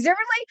see things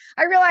differently,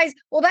 I realize,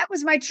 well, that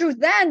was my truth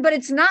then, but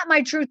it's not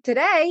my truth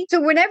today. So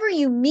whenever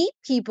you meet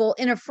people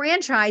in a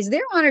franchise,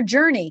 they're on a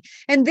journey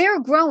and they're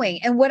growing.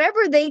 And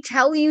whatever they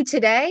tell you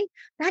today,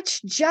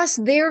 that's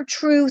just their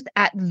truth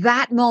at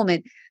that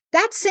moment.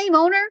 That same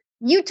owner,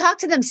 you talk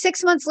to them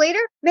 6 months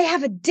later, may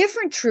have a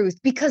different truth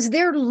because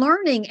they're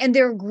learning and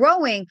they're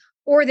growing,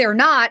 or they're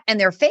not and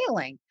they're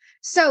failing.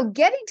 So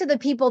getting to the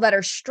people that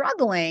are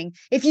struggling,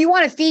 if you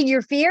want to feed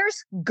your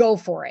fears, go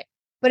for it.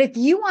 But if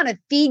you want to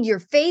feed your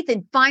faith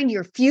and find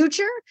your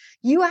future,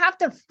 you have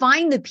to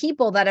find the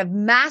people that have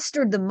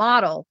mastered the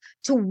model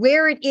to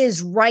where it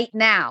is right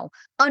now,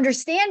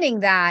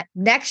 understanding that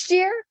next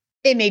year,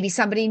 it may be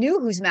somebody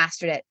new who's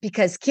mastered it,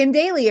 because Kim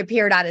Daly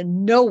appeared out of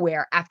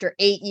nowhere after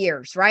 8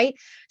 years, right?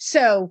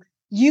 So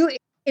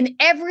in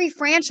every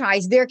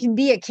franchise, there can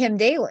be a Kim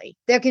Daly.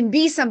 There can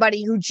be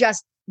somebody who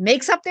just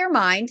makes up their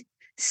mind,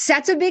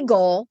 sets a big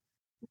goal,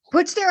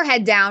 puts their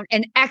head down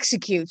and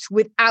executes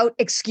without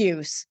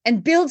excuse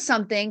and builds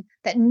something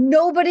that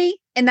nobody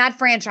in that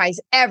franchise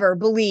ever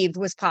believed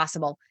was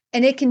possible.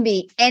 And it can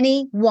be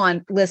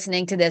anyone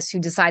listening to this who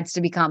decides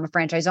to become a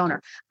franchise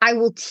owner. I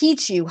will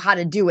teach you how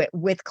to do it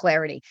with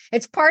clarity.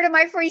 It's part of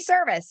my free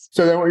service.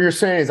 So then what you're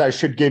saying is I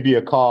should give you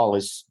a call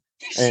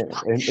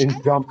and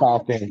jump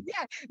back in.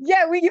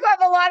 Yeah. You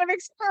have a lot of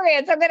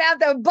experience. I'm going to have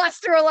to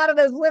bust through a lot of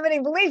those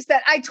limiting beliefs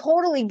that I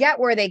totally get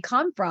where they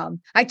come from.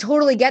 I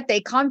totally get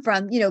they come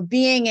from,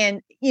 being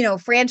in,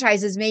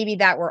 franchises maybe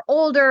that were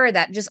older,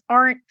 that just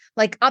aren't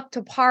like up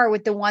to par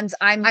with the ones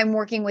I'm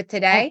working with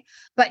today.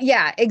 But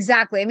yeah,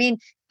 exactly. I mean,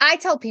 I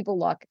tell people,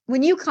 look,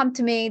 when you come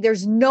to me,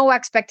 there's no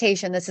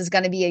expectation this is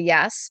going to be a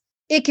yes.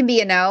 It can be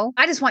a no.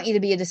 I just want you to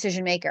be a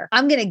decision maker.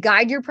 I'm going to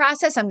guide your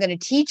process. I'm going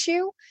to teach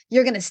you.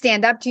 You're going to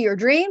stand up to your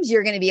dreams.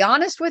 You're going to be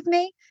honest with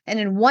me. And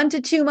in 1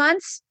 to 2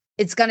 months,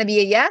 it's going to be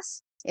a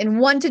yes. In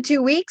 1 to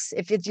 2 weeks,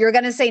 if you're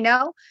going to say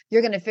no,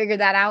 you're going to figure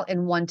that out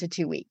in 1 to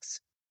 2 weeks.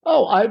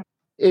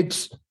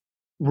 It's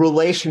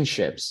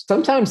relationships.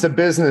 Sometimes the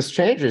business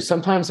changes.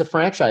 Sometimes the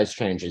franchise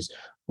changes.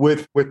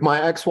 With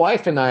my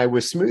ex-wife and I,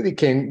 with Smoothie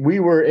King, we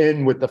were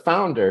in with the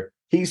founder.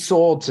 He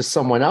sold to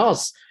someone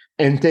else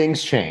and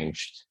things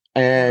changed.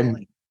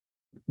 And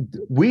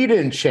we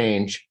didn't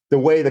change. The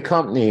way the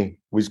company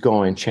was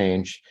going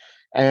changed.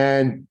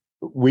 And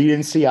we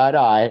didn't see eye to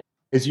eye.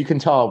 As you can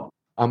tell,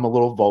 I'm a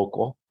little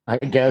vocal. I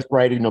guess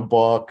writing a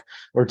book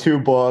or 2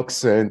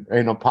 books and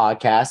a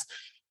podcast.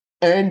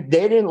 And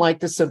they didn't like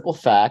the simple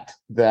fact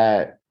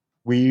that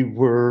we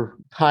were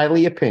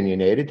highly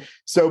opinionated.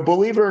 So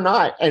believe it or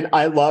not, and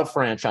I love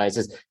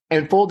franchises.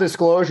 And full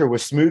disclosure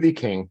with Smoothie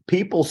King,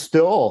 people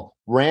still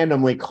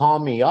randomly call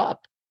me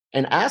up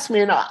and ask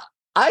me, and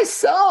I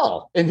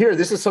sell. And here,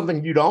 this is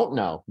something you don't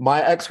know.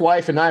 My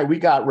ex-wife and I, we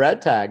got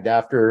red tagged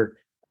after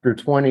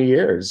 20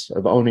 years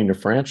of owning a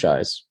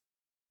franchise.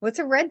 What's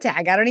a red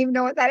tag? I don't even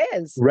know what that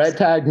is. Red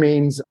tag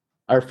means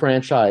our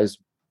franchise,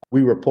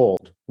 we were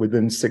pulled.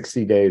 Within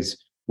 60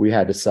 days, we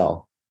had to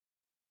sell.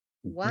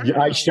 Wow.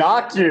 I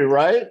shocked you,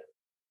 right?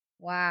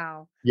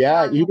 Wow.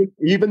 Yeah.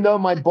 Even though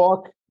my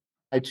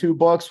 2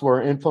 books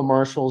were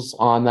infomercials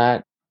on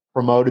that,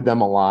 promoted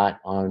them a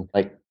lot on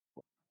like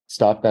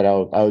stuff that I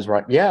was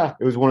right. Yeah,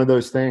 it was one of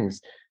those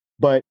things.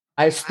 But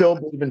I still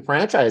believe in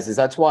franchises.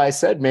 That's why I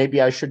said maybe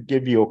I should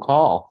give you a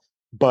call.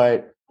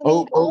 But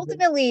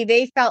ultimately,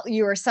 they felt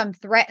you were some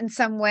threat in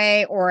some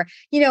way, or,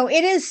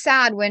 it is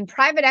sad when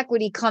private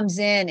equity comes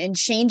in and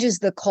changes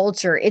the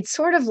culture. It's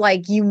sort of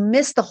like you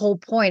miss the whole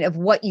point of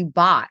what you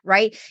bought,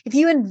 right? If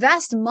you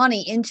invest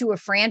money into a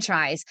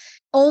franchise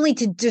only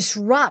to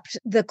disrupt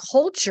the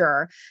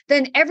culture,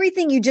 then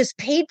everything you just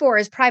paid for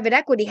as private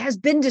equity has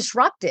been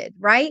disrupted,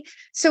 right?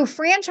 So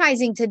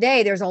franchising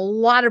today, there's a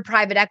lot of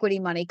private equity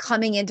money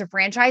coming into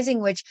franchising,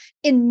 which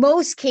in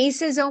most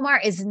cases, Omar,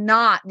 is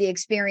not the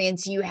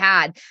experience you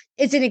had.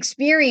 it's an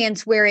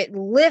experience where it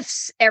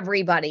lifts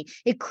everybody.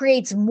 It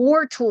creates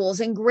more tools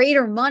and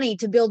greater money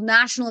to build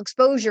national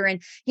exposure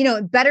and,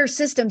 better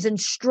systems and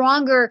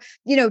stronger,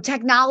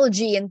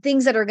 technology and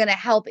things that are going to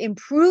help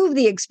improve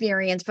the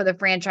experience for the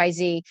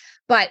franchisee.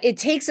 But it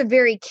takes a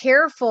very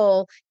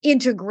careful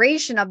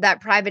integration of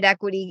that private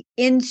equity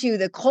into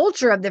the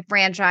culture of the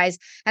franchise.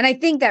 And I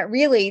think that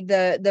really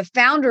the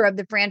founder of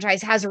the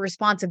franchise has a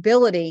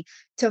responsibility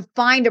to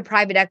find a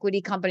private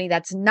equity company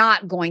that's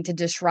not going to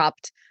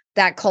disrupt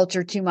that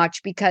culture too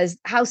much, because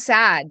how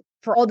sad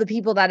for all the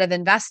people that have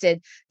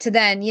invested to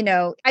then,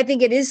 I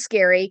think it is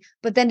scary,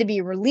 but then to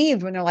be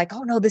relieved when they're like,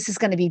 oh no, this is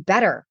going to be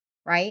better.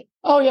 Right.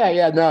 Oh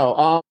yeah.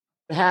 No.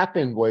 What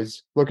happened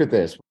was, look at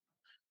this.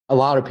 A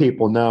lot of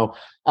people know,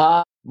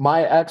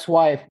 my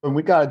ex-wife, when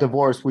we got a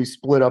divorce, we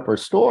split up our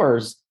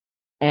stores,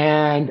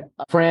 and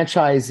a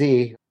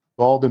franchisee,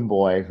 Golden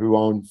Boy, who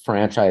owned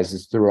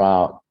franchises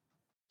throughout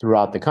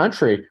the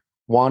country,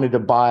 wanted to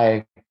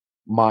buy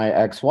my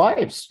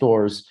ex-wife's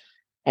stores,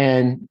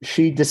 and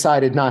she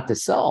decided not to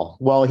sell.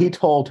 Well, he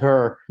told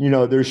her,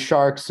 there's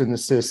sharks in the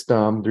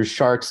system, there's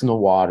sharks in the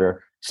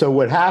water. So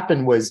what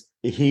happened was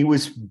he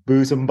was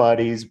bosom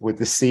buddies with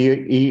the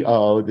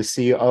CEO,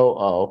 the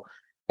COO,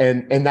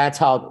 and that's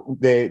how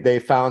they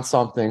found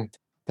something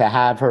to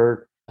have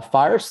her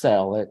fire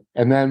sale it.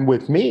 And then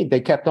with me,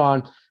 they kept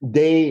on,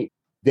 they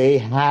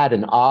had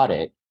an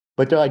audit,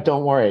 but they're like,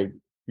 don't worry,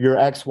 your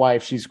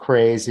ex-wife, she's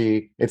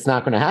crazy, it's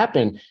not going to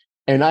happen.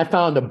 And I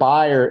found a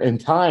buyer in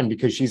time,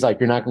 because she's like,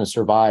 you're not going to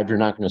survive.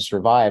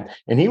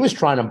 And he was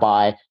trying to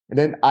buy. And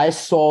then I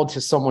sold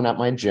to someone at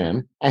my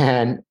gym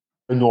and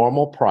a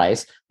normal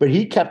price, but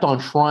he kept on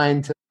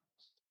trying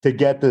to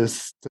get the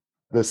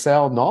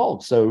sale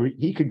nulled so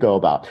he could go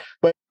about.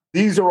 But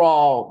these are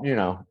all,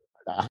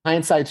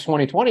 hindsight's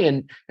 2020.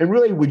 And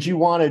really, would you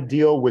want to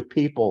deal with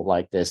people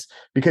like this?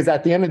 Because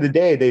at the end of the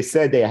day, they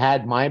said they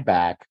had my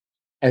back.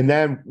 And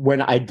then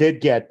when I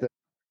did get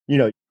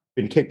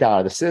been kicked out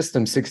of the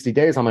system 60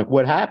 days, I'm like,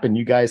 what happened?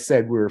 You guys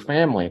said we were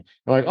family.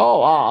 They're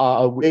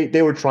like,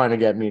 they were trying to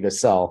get me to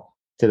sell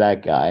to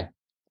that guy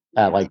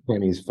at like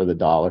pennies for the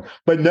dollar.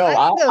 But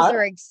no,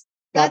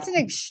 that's an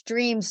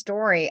extreme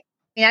story.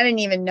 I didn't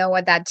even know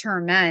what that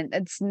term meant.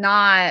 It's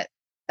not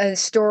a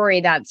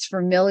story that's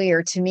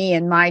familiar to me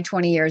in my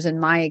 20 years in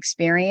my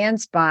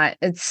experience, but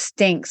it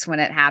stinks when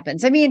it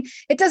happens.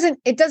 It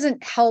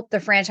doesn't help the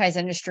franchise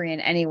industry in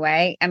any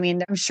way.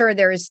 I'm sure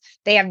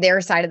they have their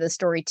side of the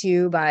story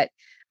too, but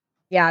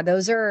yeah,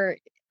 those are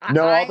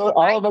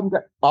all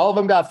of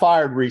them got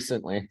fired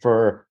recently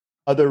for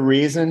other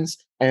reasons,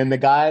 and the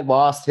guy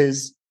lost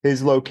his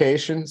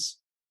locations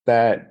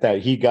that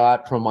he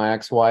got from my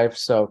ex-wife.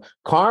 So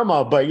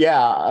karma, but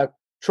yeah,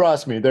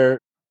 trust me, they're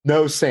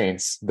no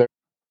saints.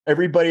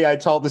 Everybody I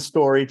tell the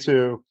story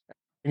to,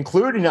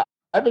 including,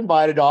 I've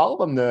invited all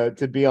of them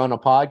to be on a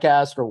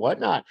podcast or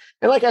whatnot.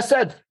 And like I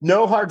said,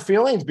 no hard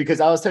feelings,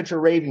 because I was such a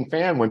raving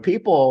fan. When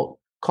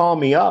people call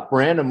me up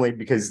randomly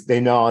because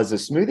they know I was a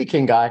Smoothie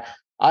King guy,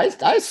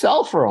 I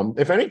sell for them.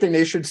 If anything,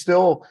 they should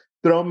still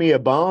throw me a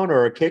bone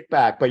or a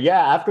kickback. But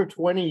yeah, after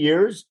 20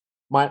 years,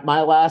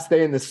 my last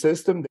day in the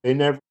system, they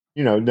never,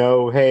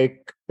 no, hey,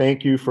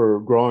 thank you for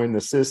growing the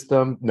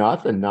system.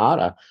 Nothing,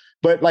 nada.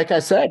 But like I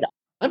said,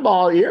 I'm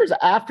all ears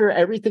after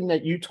everything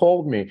that you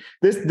told me.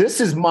 This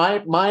is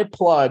my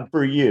plug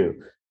for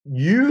you.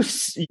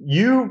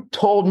 You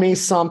told me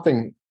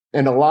something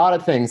and a lot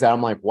of things that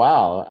I'm like,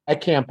 wow, I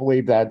can't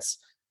believe that's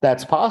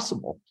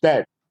possible.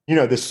 That,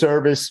 the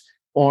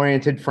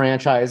service-oriented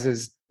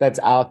franchises that's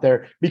out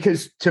there.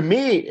 Because to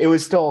me, it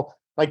was still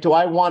like, do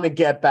I want to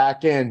get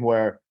back in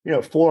where,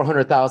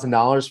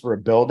 $400,000 for a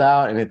build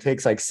out and it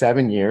takes like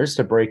 7 years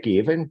to break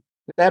even?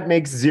 That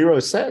makes zero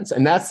sense.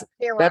 And that's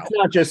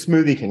not just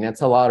Smoothie King.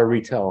 That's a lot of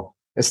retail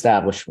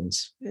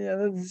establishments. Yeah,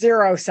 that's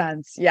 0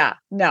 sense. Yeah,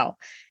 no.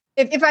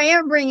 If I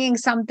am bringing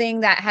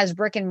something that has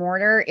brick and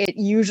mortar, it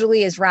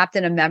usually is wrapped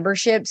in a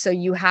membership. So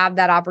you have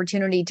that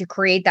opportunity to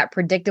create that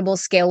predictable,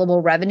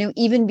 scalable revenue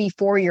even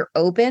before you're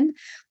open,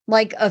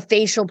 like a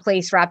facial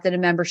place wrapped in a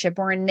membership,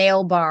 or a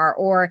nail bar,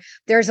 or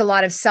there's a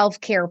lot of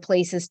self-care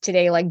places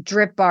today, like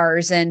drip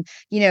bars and,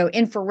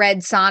 infrared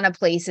sauna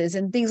places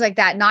and things like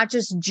that. Not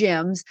just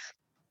gyms,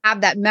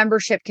 have that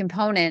membership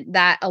component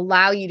that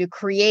allow you to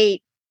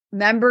create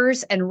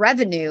members and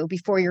revenue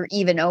before you're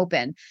even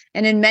open.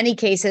 And in many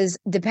cases,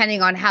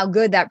 depending on how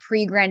good that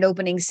pre-grand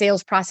opening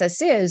sales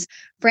process is,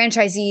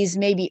 franchisees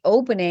may be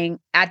opening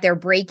at their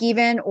break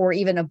even or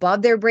even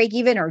above their break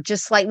even or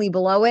just slightly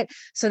below it,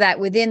 so that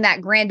within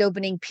that grand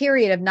opening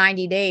period of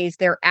 90 days,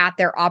 they're at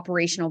their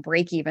operational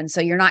break even. So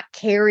you're not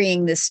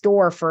carrying the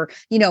store for,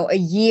 a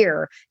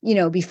year,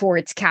 before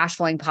it's cash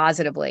flowing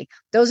positively.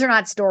 Those are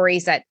not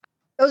stories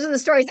those are the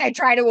stories I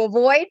try to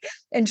avoid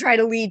and try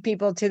to lead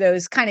people to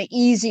those kind of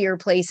easier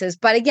places.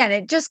 But again,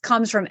 it just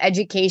comes from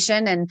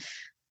education. And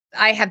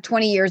I have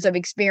 20 years of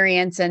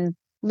experience and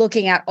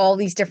looking at all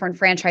these different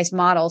franchise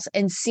models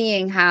and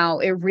seeing how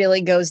it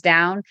really goes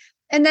down.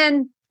 And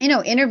then,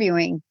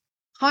 interviewing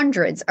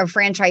hundreds of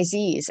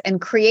franchisees and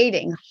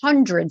creating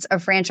hundreds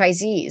of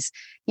franchisees,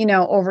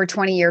 over a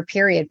 20-year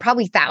period,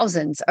 probably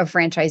thousands of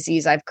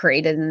franchisees I've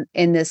created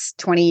in this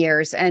 20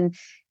 years. And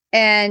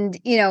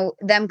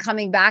them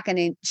coming back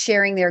and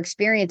sharing their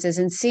experiences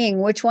and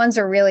seeing which ones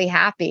are really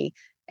happy.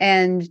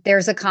 And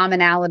there's a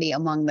commonality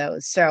among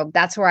those. So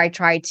that's where I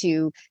try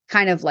to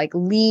kind of like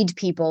lead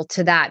people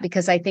to that,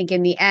 because I think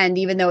in the end,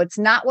 even though it's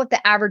not what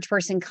the average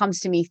person comes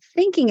to me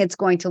thinking it's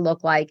going to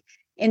look like,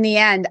 in the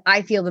end,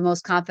 I feel the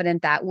most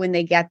confident that when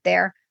they get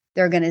there,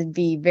 they're going to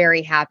be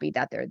very happy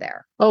that they're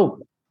there. Oh,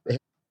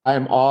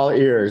 I'm all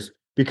ears,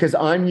 because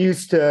I'm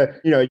used to,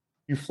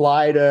 you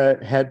fly to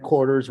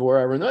headquarters,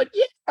 wherever, and they're like,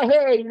 yeah,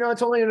 hey,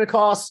 it's only going to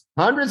cost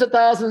hundreds of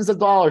thousands of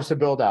dollars to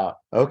build out.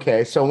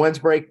 Okay, so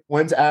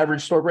when's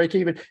average store break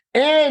even?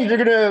 And you're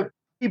going to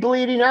be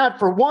bleeding out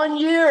for 1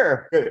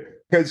 year,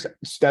 because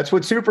that's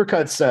what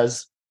Supercuts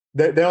says.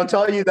 They don't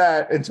tell you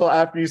that until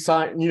after you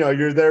sign,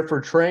 you're there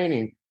for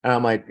training. And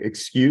I'm like,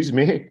 excuse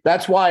me?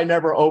 That's why I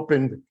never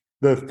opened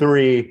the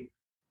 3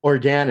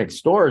 organic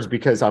stores,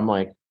 because I'm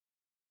like,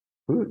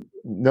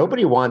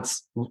 nobody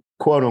wants,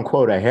 quote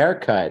unquote, a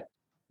haircut.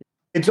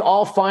 It's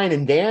all fine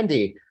and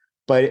dandy,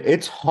 but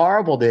it's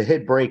horrible to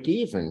hit break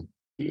even.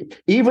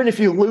 Even if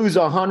you lose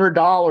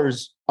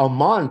 $100 a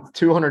month,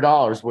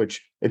 $200,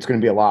 which it's going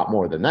to be a lot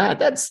more than that,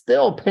 that's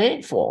still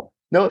painful.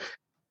 No,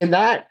 and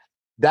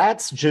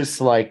that's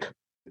just like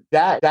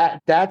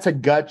that's a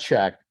gut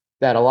check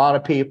that a lot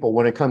of people,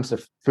 when it comes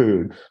to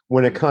food,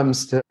 when it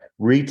comes to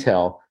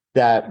retail,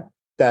 that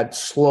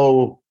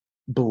slow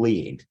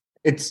bleed.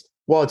 It's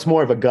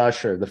more of a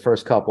gusher the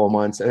first couple of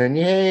months, and then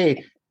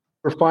hey,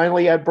 we're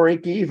finally at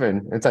break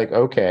even. It's like,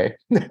 okay.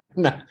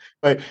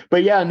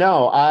 but yeah,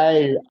 no,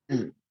 I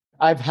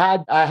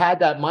had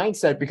that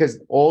mindset, because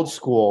old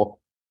school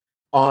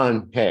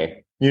on,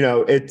 hey,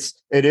 it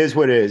is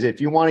what it is.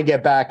 If you want to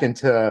get back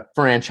into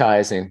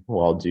franchising,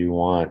 well, do you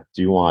want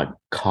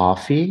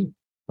coffee,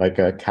 like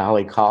a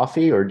Cali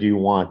coffee, or do you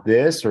want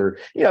this? Or,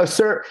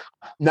 sir,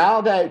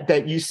 now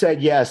that you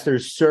said yes,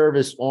 there's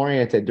service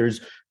oriented, there's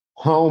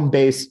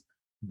home-based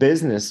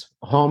business,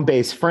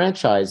 home-based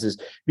franchises,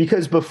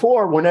 because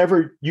before,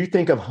 whenever you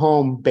think of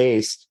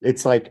home-based,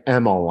 it's like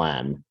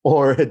MLM,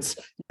 or it's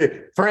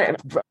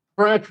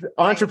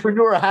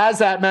Entrepreneur has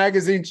that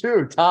magazine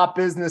too, top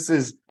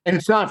businesses, and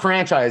it's not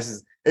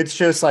franchises. It's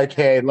just like,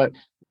 hey, let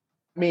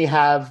me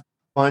have a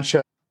bunch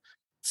of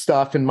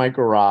stuff in my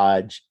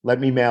garage,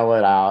 let me mail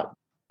it out.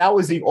 That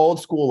was the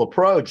old school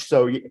approach.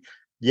 So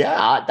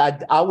yeah,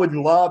 I would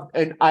love,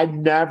 and I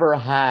never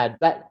had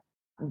that.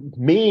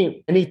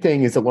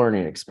 Anything is a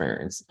learning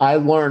experience. I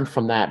learned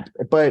from that.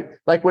 But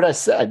like what I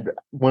said,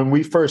 when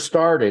we first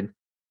started,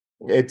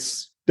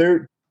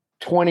 they're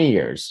 20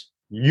 years.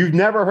 You've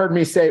never heard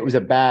me say it was a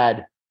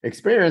bad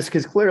experience,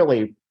 because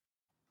clearly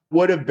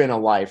would have been a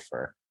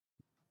lifer.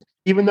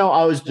 Even though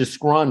I was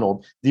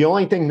disgruntled, the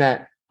only thing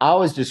that I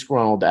was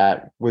disgruntled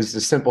at was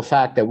the simple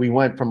fact that we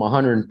went from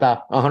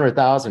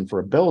 100,000 for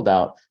a build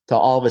out to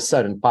all of a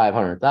sudden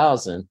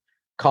 500,000.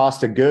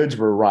 Cost of goods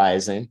were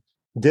rising.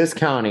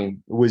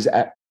 Discounting was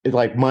at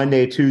like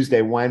Monday,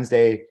 Tuesday,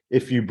 Wednesday,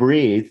 if you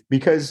breathe,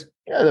 because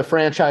the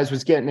franchise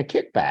was getting a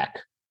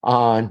kickback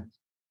on.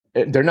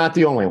 They're not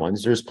the only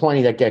ones. There's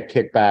plenty that get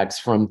kickbacks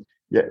from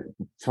the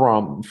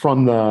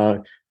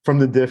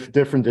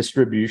different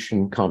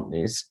distribution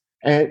companies,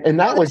 and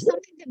that was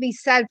something to be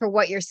said for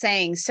what you're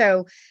saying.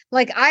 So,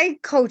 like, I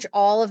coach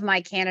all of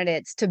my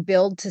candidates to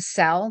build to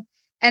sell.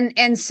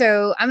 And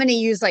so I'm going to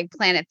use like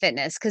Planet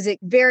Fitness, because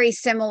it's very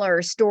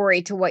similar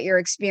story to what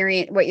you're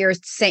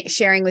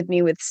sharing with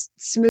me with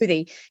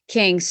Smoothie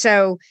King.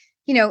 So,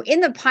 in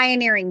the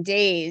pioneering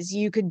days,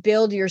 you could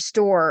build your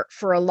store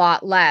for a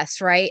lot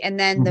less, right? And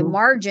then the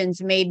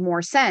margins made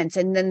more sense,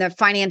 and then the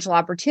financial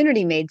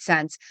opportunity made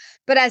sense.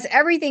 But as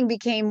everything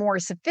became more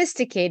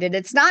sophisticated,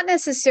 it's not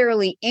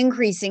necessarily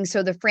increasing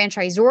so the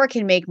franchisor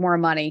can make more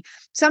money.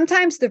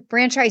 Sometimes the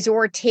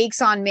franchisor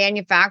takes on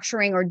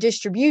manufacturing or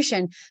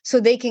distribution so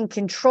they can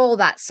control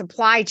that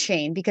supply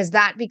chain, because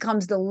that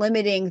becomes the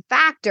limiting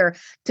factor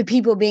to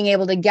people being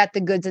able to get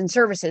the goods and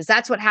services.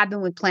 That's what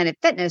happened with Planet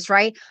Fitness,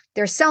 right?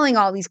 They're selling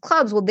all these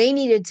clubs. Well, they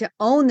needed to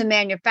own the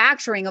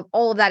manufacturing of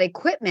all of that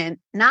equipment,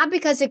 not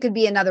because it could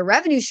be another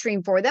revenue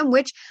stream for them,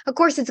 which of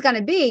course it's going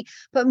to be,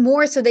 but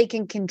more so they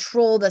can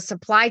control the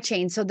supply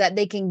chain so that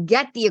they can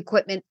get the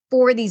equipment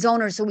for these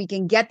owners so we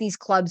can get these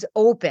clubs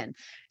open.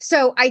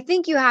 So I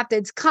think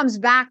it comes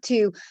back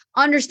to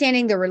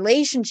understanding the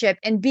relationship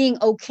and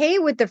being okay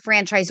with the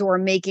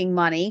franchisor making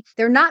money.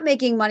 They're not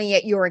making money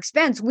at your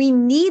expense. We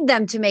need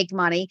them to make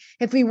money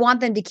if we want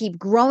them to keep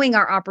growing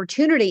our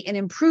opportunity and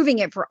improving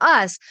it for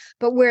us.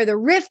 But where the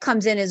rift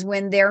comes in is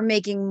when they're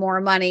making more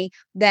money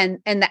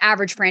and the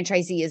average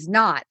franchisee is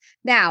not.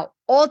 Now,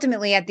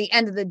 ultimately, at the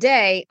end of the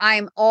day,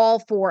 I'm all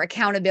for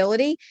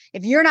accountability.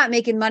 If you're not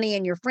making money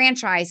in your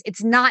franchise,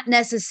 it's not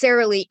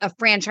necessarily a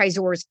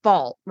franchisor's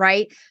fault,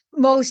 right?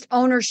 Most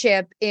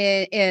ownership,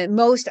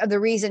 most of the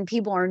reason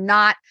people are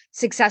not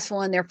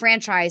successful in their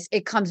franchise,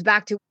 it comes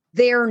back to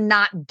they're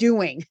not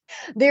doing.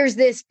 There's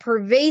this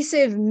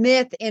pervasive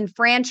myth in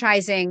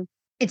franchising.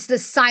 It's the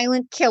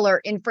silent killer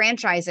in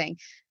franchising,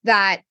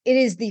 that it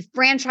is the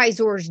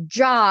franchisor's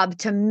job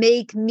to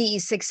make me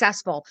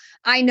successful.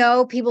 I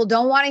know people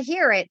don't want to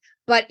hear it,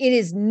 but it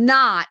is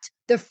not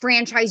the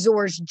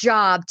franchisor's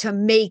job to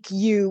make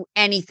you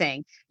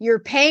anything. You're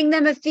paying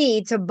them a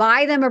fee to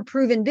buy them a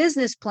proven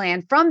business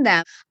plan from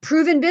them,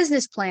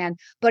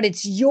 but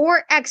it's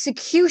your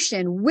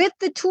execution with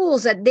the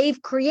tools that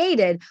they've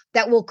created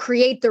that will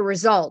create the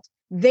result.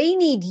 They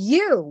need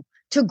you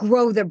to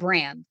grow the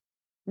brand,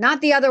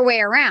 not the other way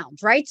around,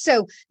 right?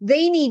 So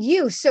they need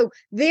you. So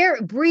they're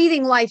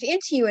breathing life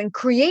into you and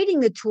creating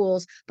the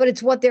tools, but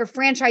it's what their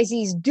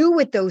franchisees do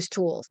with those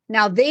tools.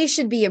 Now they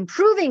should be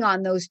improving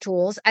on those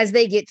tools as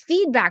they get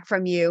feedback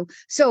from you.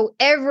 So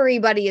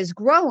everybody is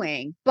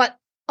growing, but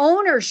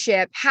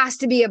ownership has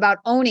to be about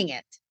owning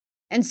it.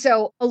 And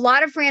so a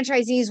lot of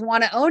franchisees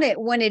want to own it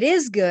when it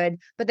is good,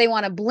 but they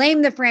want to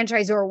blame the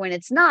franchisor when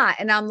it's not.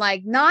 And I'm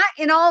like, not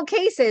in all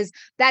cases.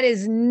 That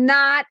is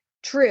not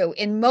true.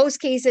 In most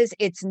cases,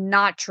 it's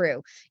not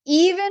true.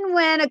 Even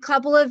when a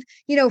couple of,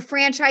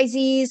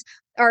 franchisees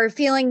are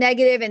feeling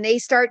negative and they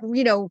start,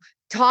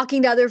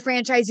 talking to other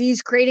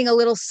franchisees, creating a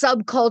little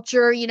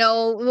subculture,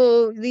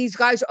 oh, these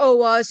guys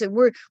owe us and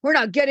we're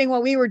not getting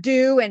what we were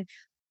due. And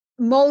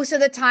most of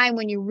the time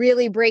when you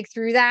really break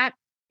through that,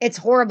 it's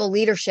horrible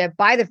leadership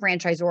by the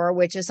franchisor,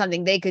 which is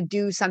something they could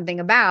do something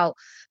about.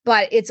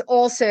 But it's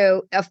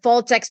also a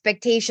false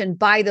expectation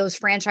by those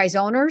franchise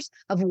owners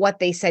of what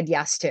they said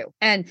yes to.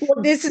 And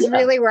this is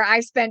really where I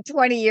spent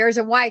 20 years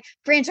and why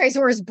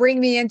franchisors bring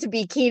me in to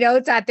be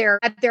keynotes at their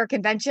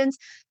conventions,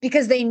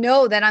 because they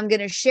know that I'm going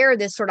to share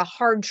this sort of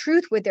hard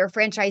truth with their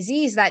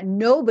franchisees that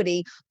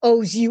nobody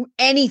owes you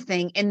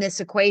anything in this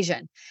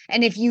equation.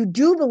 And if you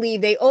do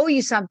believe they owe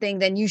you something,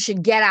 then you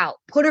should get out,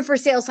 put a for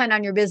sale sign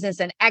on your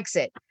business and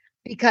exit.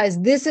 Because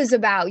this is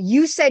about,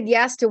 you said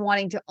yes to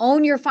wanting to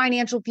own your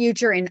financial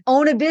future and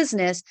own a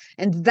business.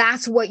 And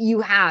that's what you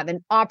have,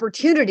 an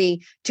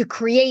opportunity to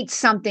create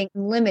something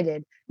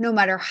limited, no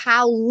matter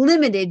how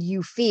limited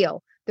you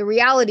feel. The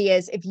reality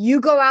is, if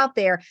you go out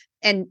there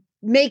and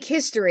make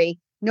history,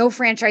 no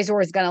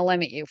franchisor is going to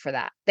limit you for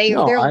that.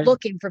 They're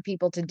looking for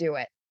people to do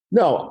it.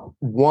 No,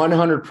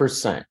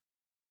 100%.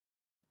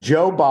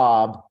 Joe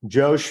Bob,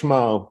 Joe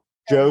Schmo,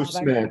 Joe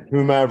Smith,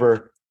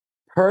 whomever,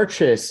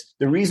 purchase.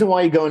 The reason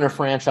why you go into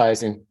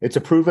franchising, it's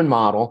a proven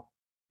model.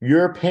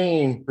 You're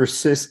paying for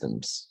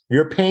systems.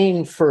 You're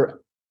paying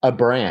for a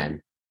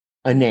brand,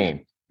 a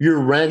name.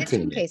 You're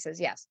renting in some cases,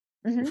 yes.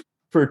 Mm-hmm.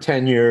 For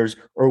 10 years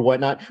or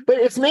whatnot. But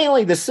it's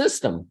mainly the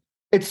system.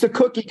 It's the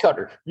cookie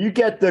cutter. You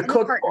get the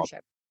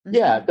partnership. Mm-hmm.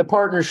 Yeah, the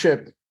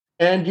partnership.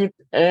 And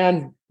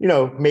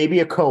maybe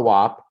a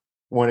co-op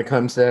when it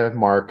comes to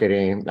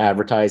marketing,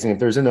 advertising, if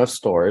there's enough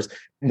stores,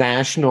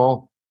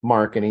 national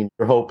marketing.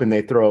 You're hoping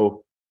they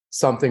throw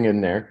something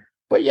in there.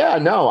 But yeah,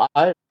 no,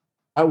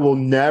 I will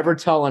never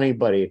tell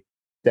anybody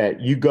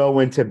that you go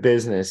into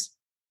business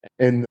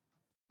and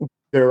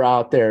they're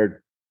out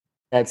there,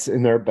 that's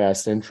in their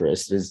best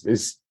interest.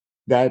 Is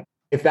that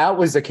if that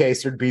was the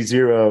case, there'd be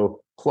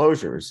zero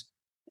closures.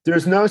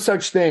 There's no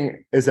such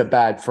thing as a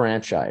bad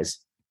franchise,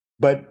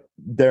 but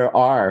there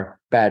are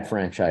bad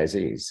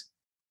franchisees.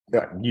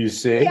 You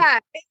see? Yeah,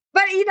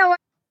 but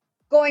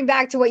going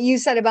back to what you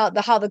said about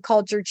how the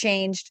culture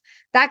changed,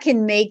 that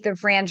can make the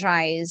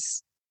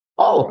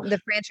the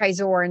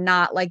franchisor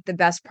not like the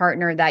best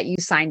partner that you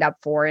signed up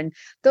for. And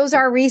those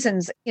are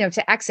reasons,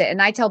 to exit.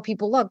 And I tell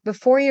people, look,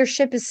 before your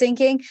ship is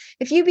sinking,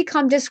 if you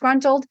become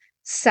disgruntled,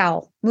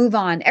 sell, move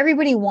on.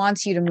 Everybody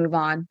wants you to move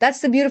on.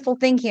 That's the beautiful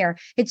thing here.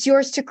 It's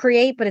yours to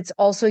create, but it's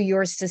also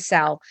yours to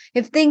sell.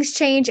 If things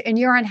change and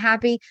you're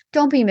unhappy,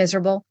 don't be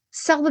miserable.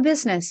 Sell the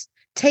business.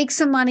 Take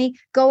some money,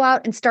 go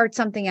out and start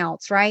something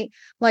else, right?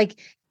 Like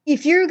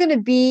if you're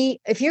going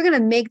to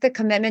make the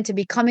commitment to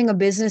becoming a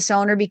business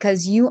owner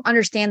because you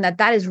understand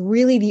that is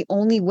really the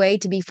only way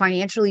to be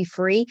financially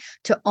free,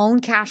 to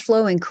own cash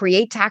flow and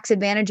create tax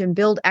advantage and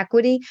build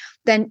equity,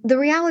 then the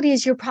reality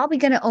is you're probably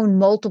going to own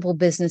multiple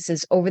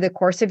businesses over the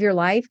course of your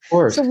life.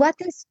 So let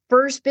this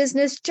first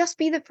business just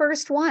be the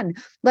first one.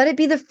 Let it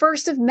be the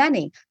first of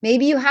many.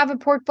 Maybe you have a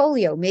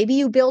portfolio. Maybe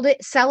you build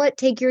it, sell it,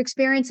 take your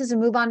experiences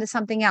and move on to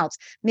something else.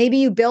 Maybe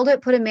you build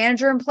it, put a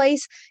manager in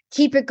place,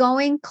 keep it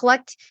going,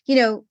 collect,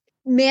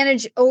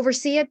 manage,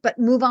 oversee it, but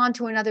move on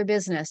to another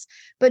business.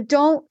 But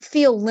don't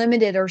feel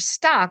limited or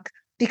stuck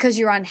because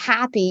you're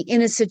unhappy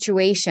in a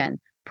situation.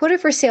 Put a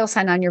for sale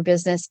sign on your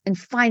business and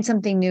find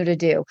something new to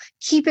do.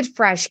 Keep it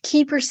fresh.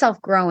 Keep yourself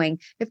growing.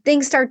 If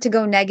things start to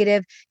go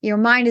negative, your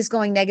mind is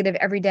going negative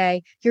every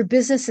day, your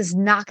business is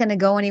not going to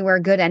go anywhere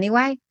good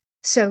anyway.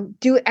 So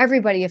do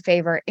everybody a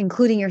favor,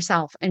 including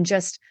yourself, and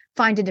just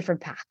find a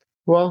different path.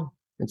 Well,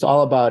 it's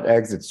all about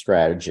exit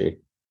strategy.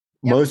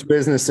 Yep. Most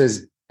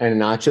businesses, and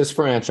not just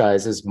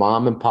franchises,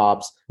 mom and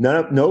pops,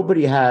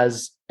 nobody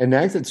has an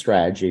exit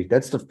strategy.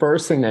 That's the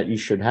first thing that you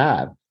should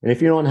have. And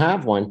if you don't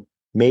have one,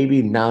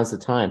 maybe now's the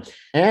time.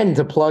 And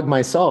to plug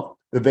myself,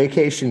 the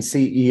Vacation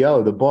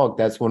CEO, the book,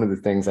 that's one of the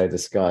things I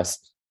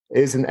discussed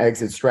is an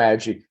exit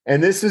strategy.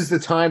 And this is the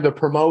time to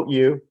promote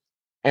you.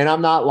 And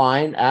I'm not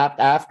lying.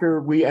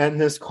 After we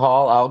end this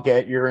call, I'll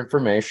get your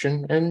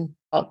information and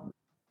I'll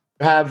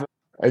have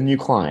a new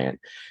client.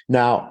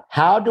 Now,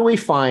 how do we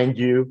find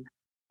you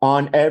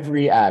on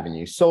every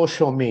avenue?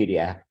 Social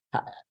media.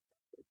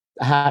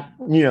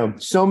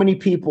 So many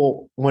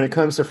people, when it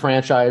comes to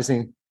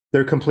franchising,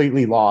 they're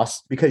completely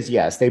lost because,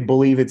 yes, they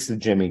believe it's the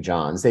Jimmy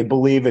John's. They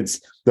believe it's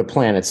the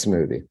Planet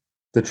Smoothie,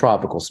 the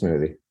tropical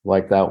smoothie.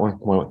 Like that one,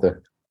 went with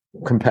the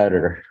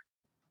competitor.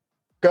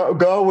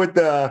 Go with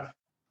the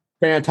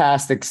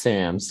Fantastic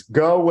Sam's.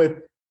 Go with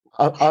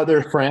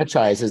other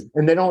franchises,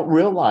 and they don't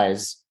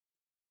realize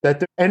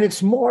that. And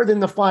it's more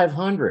than the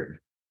 500.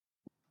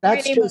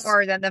 That's way just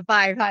more than the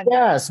 500.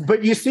 Yes,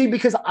 but you see,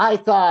 because I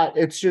thought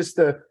it's just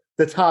the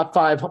top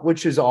 5,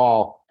 which is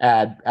all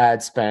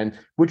ad spend,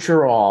 which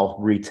are all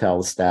retail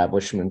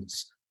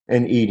establishments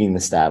and eating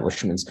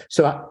establishments.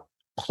 So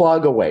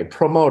plug away,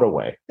 promote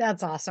away.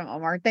 That's awesome,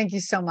 Omar. Thank you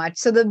so much.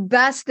 So the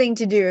best thing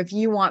to do if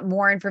you want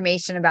more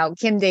information about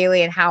Kim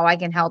Daly and how I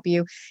can help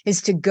you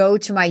is to go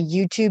to my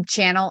YouTube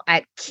channel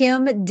at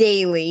Kim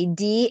Daly,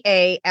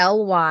 DALY.TV.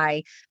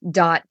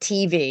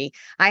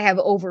 I have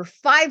over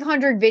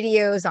 500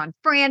 videos on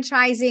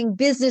franchising,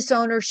 business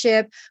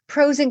ownership,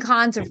 pros and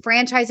cons of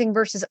franchising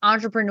versus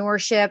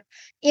entrepreneurship,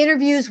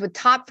 interviews with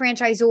top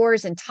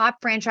franchisors and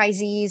top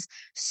franchisees,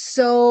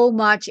 so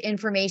much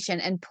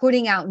information, and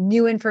putting out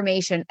new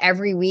information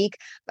every week.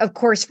 Of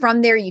course,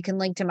 from there, you can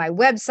link to my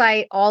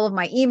website, all of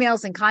my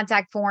emails and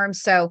contact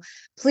forms. So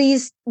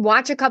please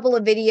watch a couple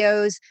of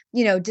videos,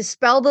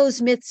 dispel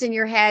those myths in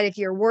your head. If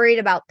you're worried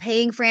about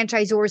paying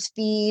franchisors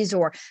fees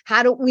or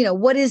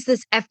what is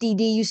this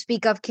FDD you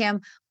speak of,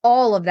 Kim?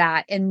 All of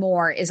that and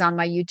more is on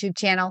my YouTube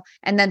channel.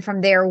 And then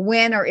from there,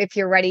 when or if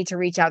you're ready to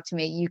reach out to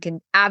me, you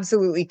can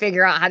absolutely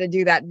figure out how to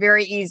do that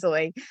very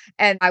easily.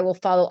 And I will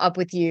follow up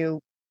with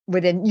you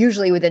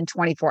usually within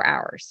 24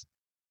 hours.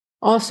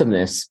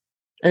 Awesomeness.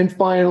 And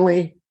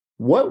finally,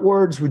 what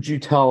words would you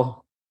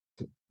tell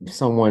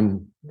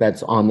someone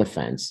that's on the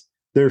fence?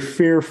 They're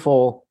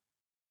fearful.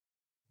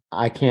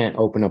 I can't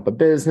open up a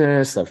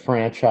business, a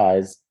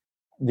franchise.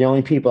 The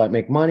only people that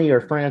make money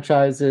are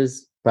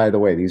franchises. By the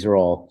way, these are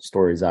all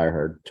stories I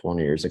heard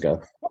 20 years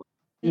ago.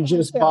 You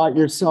just bought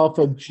yourself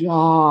a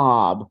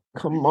job.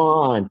 Come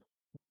on.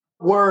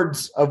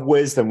 Words of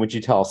wisdom would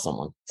you tell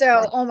someone?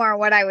 So, Omar,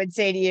 what I would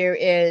say to you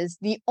is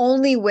the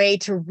only way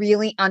to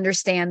really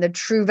understand the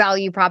true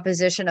value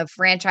proposition of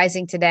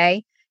franchising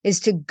today is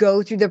to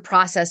go through the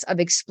process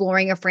of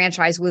exploring a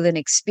franchise with an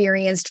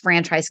experienced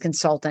franchise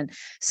consultant,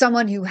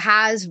 someone who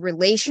has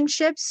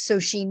relationships, so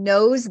she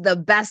knows the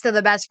best of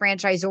the best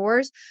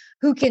franchisors,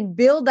 who can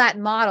build that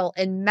model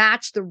and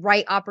match the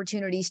right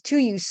opportunities to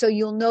you, so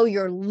you'll know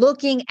you're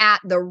looking at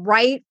the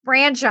right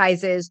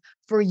franchises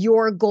for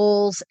your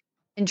goals,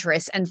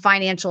 interests, and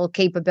financial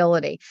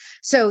capability.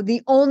 So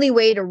the only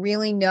way to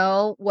really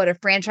know what a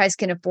franchise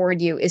can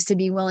afford you is to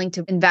be willing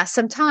to invest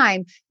some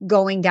time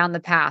going down the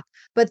path.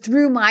 But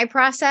through my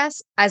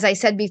process, as I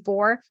said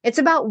before, it's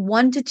about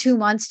 1 to 2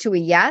 months to a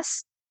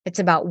yes. It's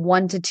about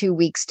 1 to 2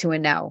 weeks to a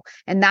no.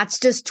 And that's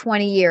just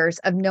 20 years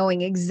of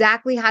knowing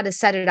exactly how to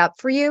set it up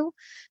for you.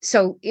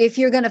 So if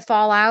you're going to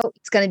fall out,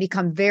 it's going to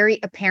become very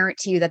apparent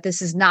to you that this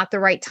is not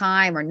the right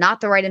time or not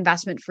the right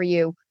investment for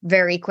you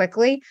very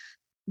quickly.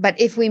 But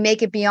if we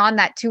make it beyond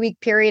that 2-week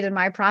period in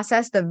my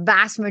process, the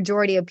vast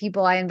majority of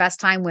people I invest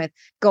time with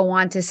go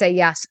on to say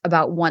yes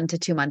about 1 to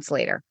 2 months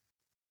later.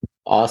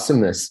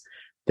 Awesomeness.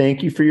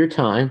 Thank you for your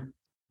time.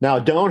 Now,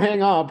 don't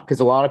hang up, because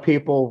a lot of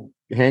people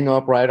hang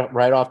up right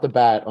off the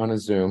bat on a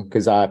Zoom,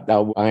 because I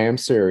am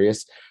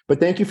serious.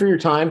 But thank you for your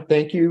time.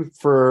 Thank you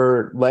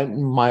for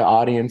letting my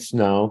audience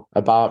know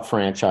about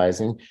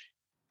franchising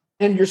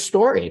and your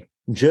story.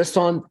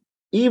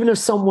 Even if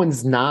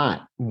someone's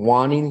not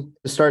wanting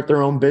to start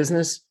their own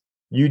business,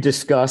 you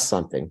discuss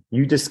something.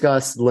 You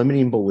discuss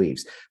limiting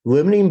beliefs.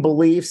 Limiting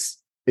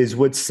beliefs is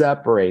what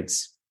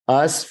separates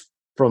us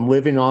from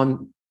living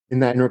in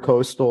that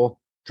intercoastal,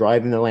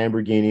 driving the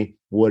Lamborghini,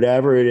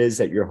 whatever it is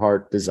that your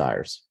heart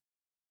desires.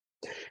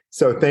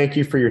 So thank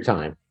you for your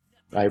time.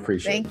 I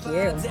appreciate it. Thank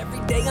you.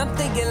 Every day I'm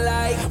thinking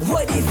like,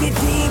 what if it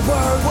did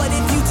work? What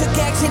if you took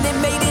action and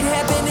made it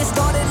happen and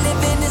started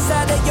living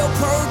inside of your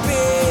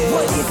purpose?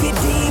 What if it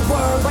did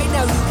work? Right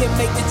now you can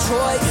make the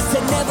choice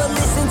to never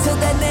listen to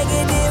that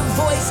negative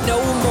voice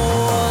no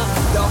more.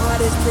 The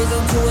hardest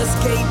prison to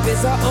escape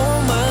is our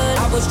own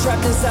mind. I was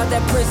trapped inside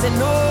that prison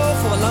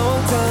for a long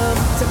time.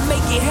 To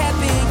make it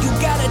happen, you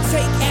gotta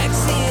take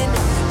action.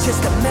 Just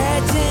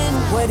imagine,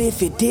 what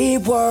if it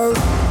did work?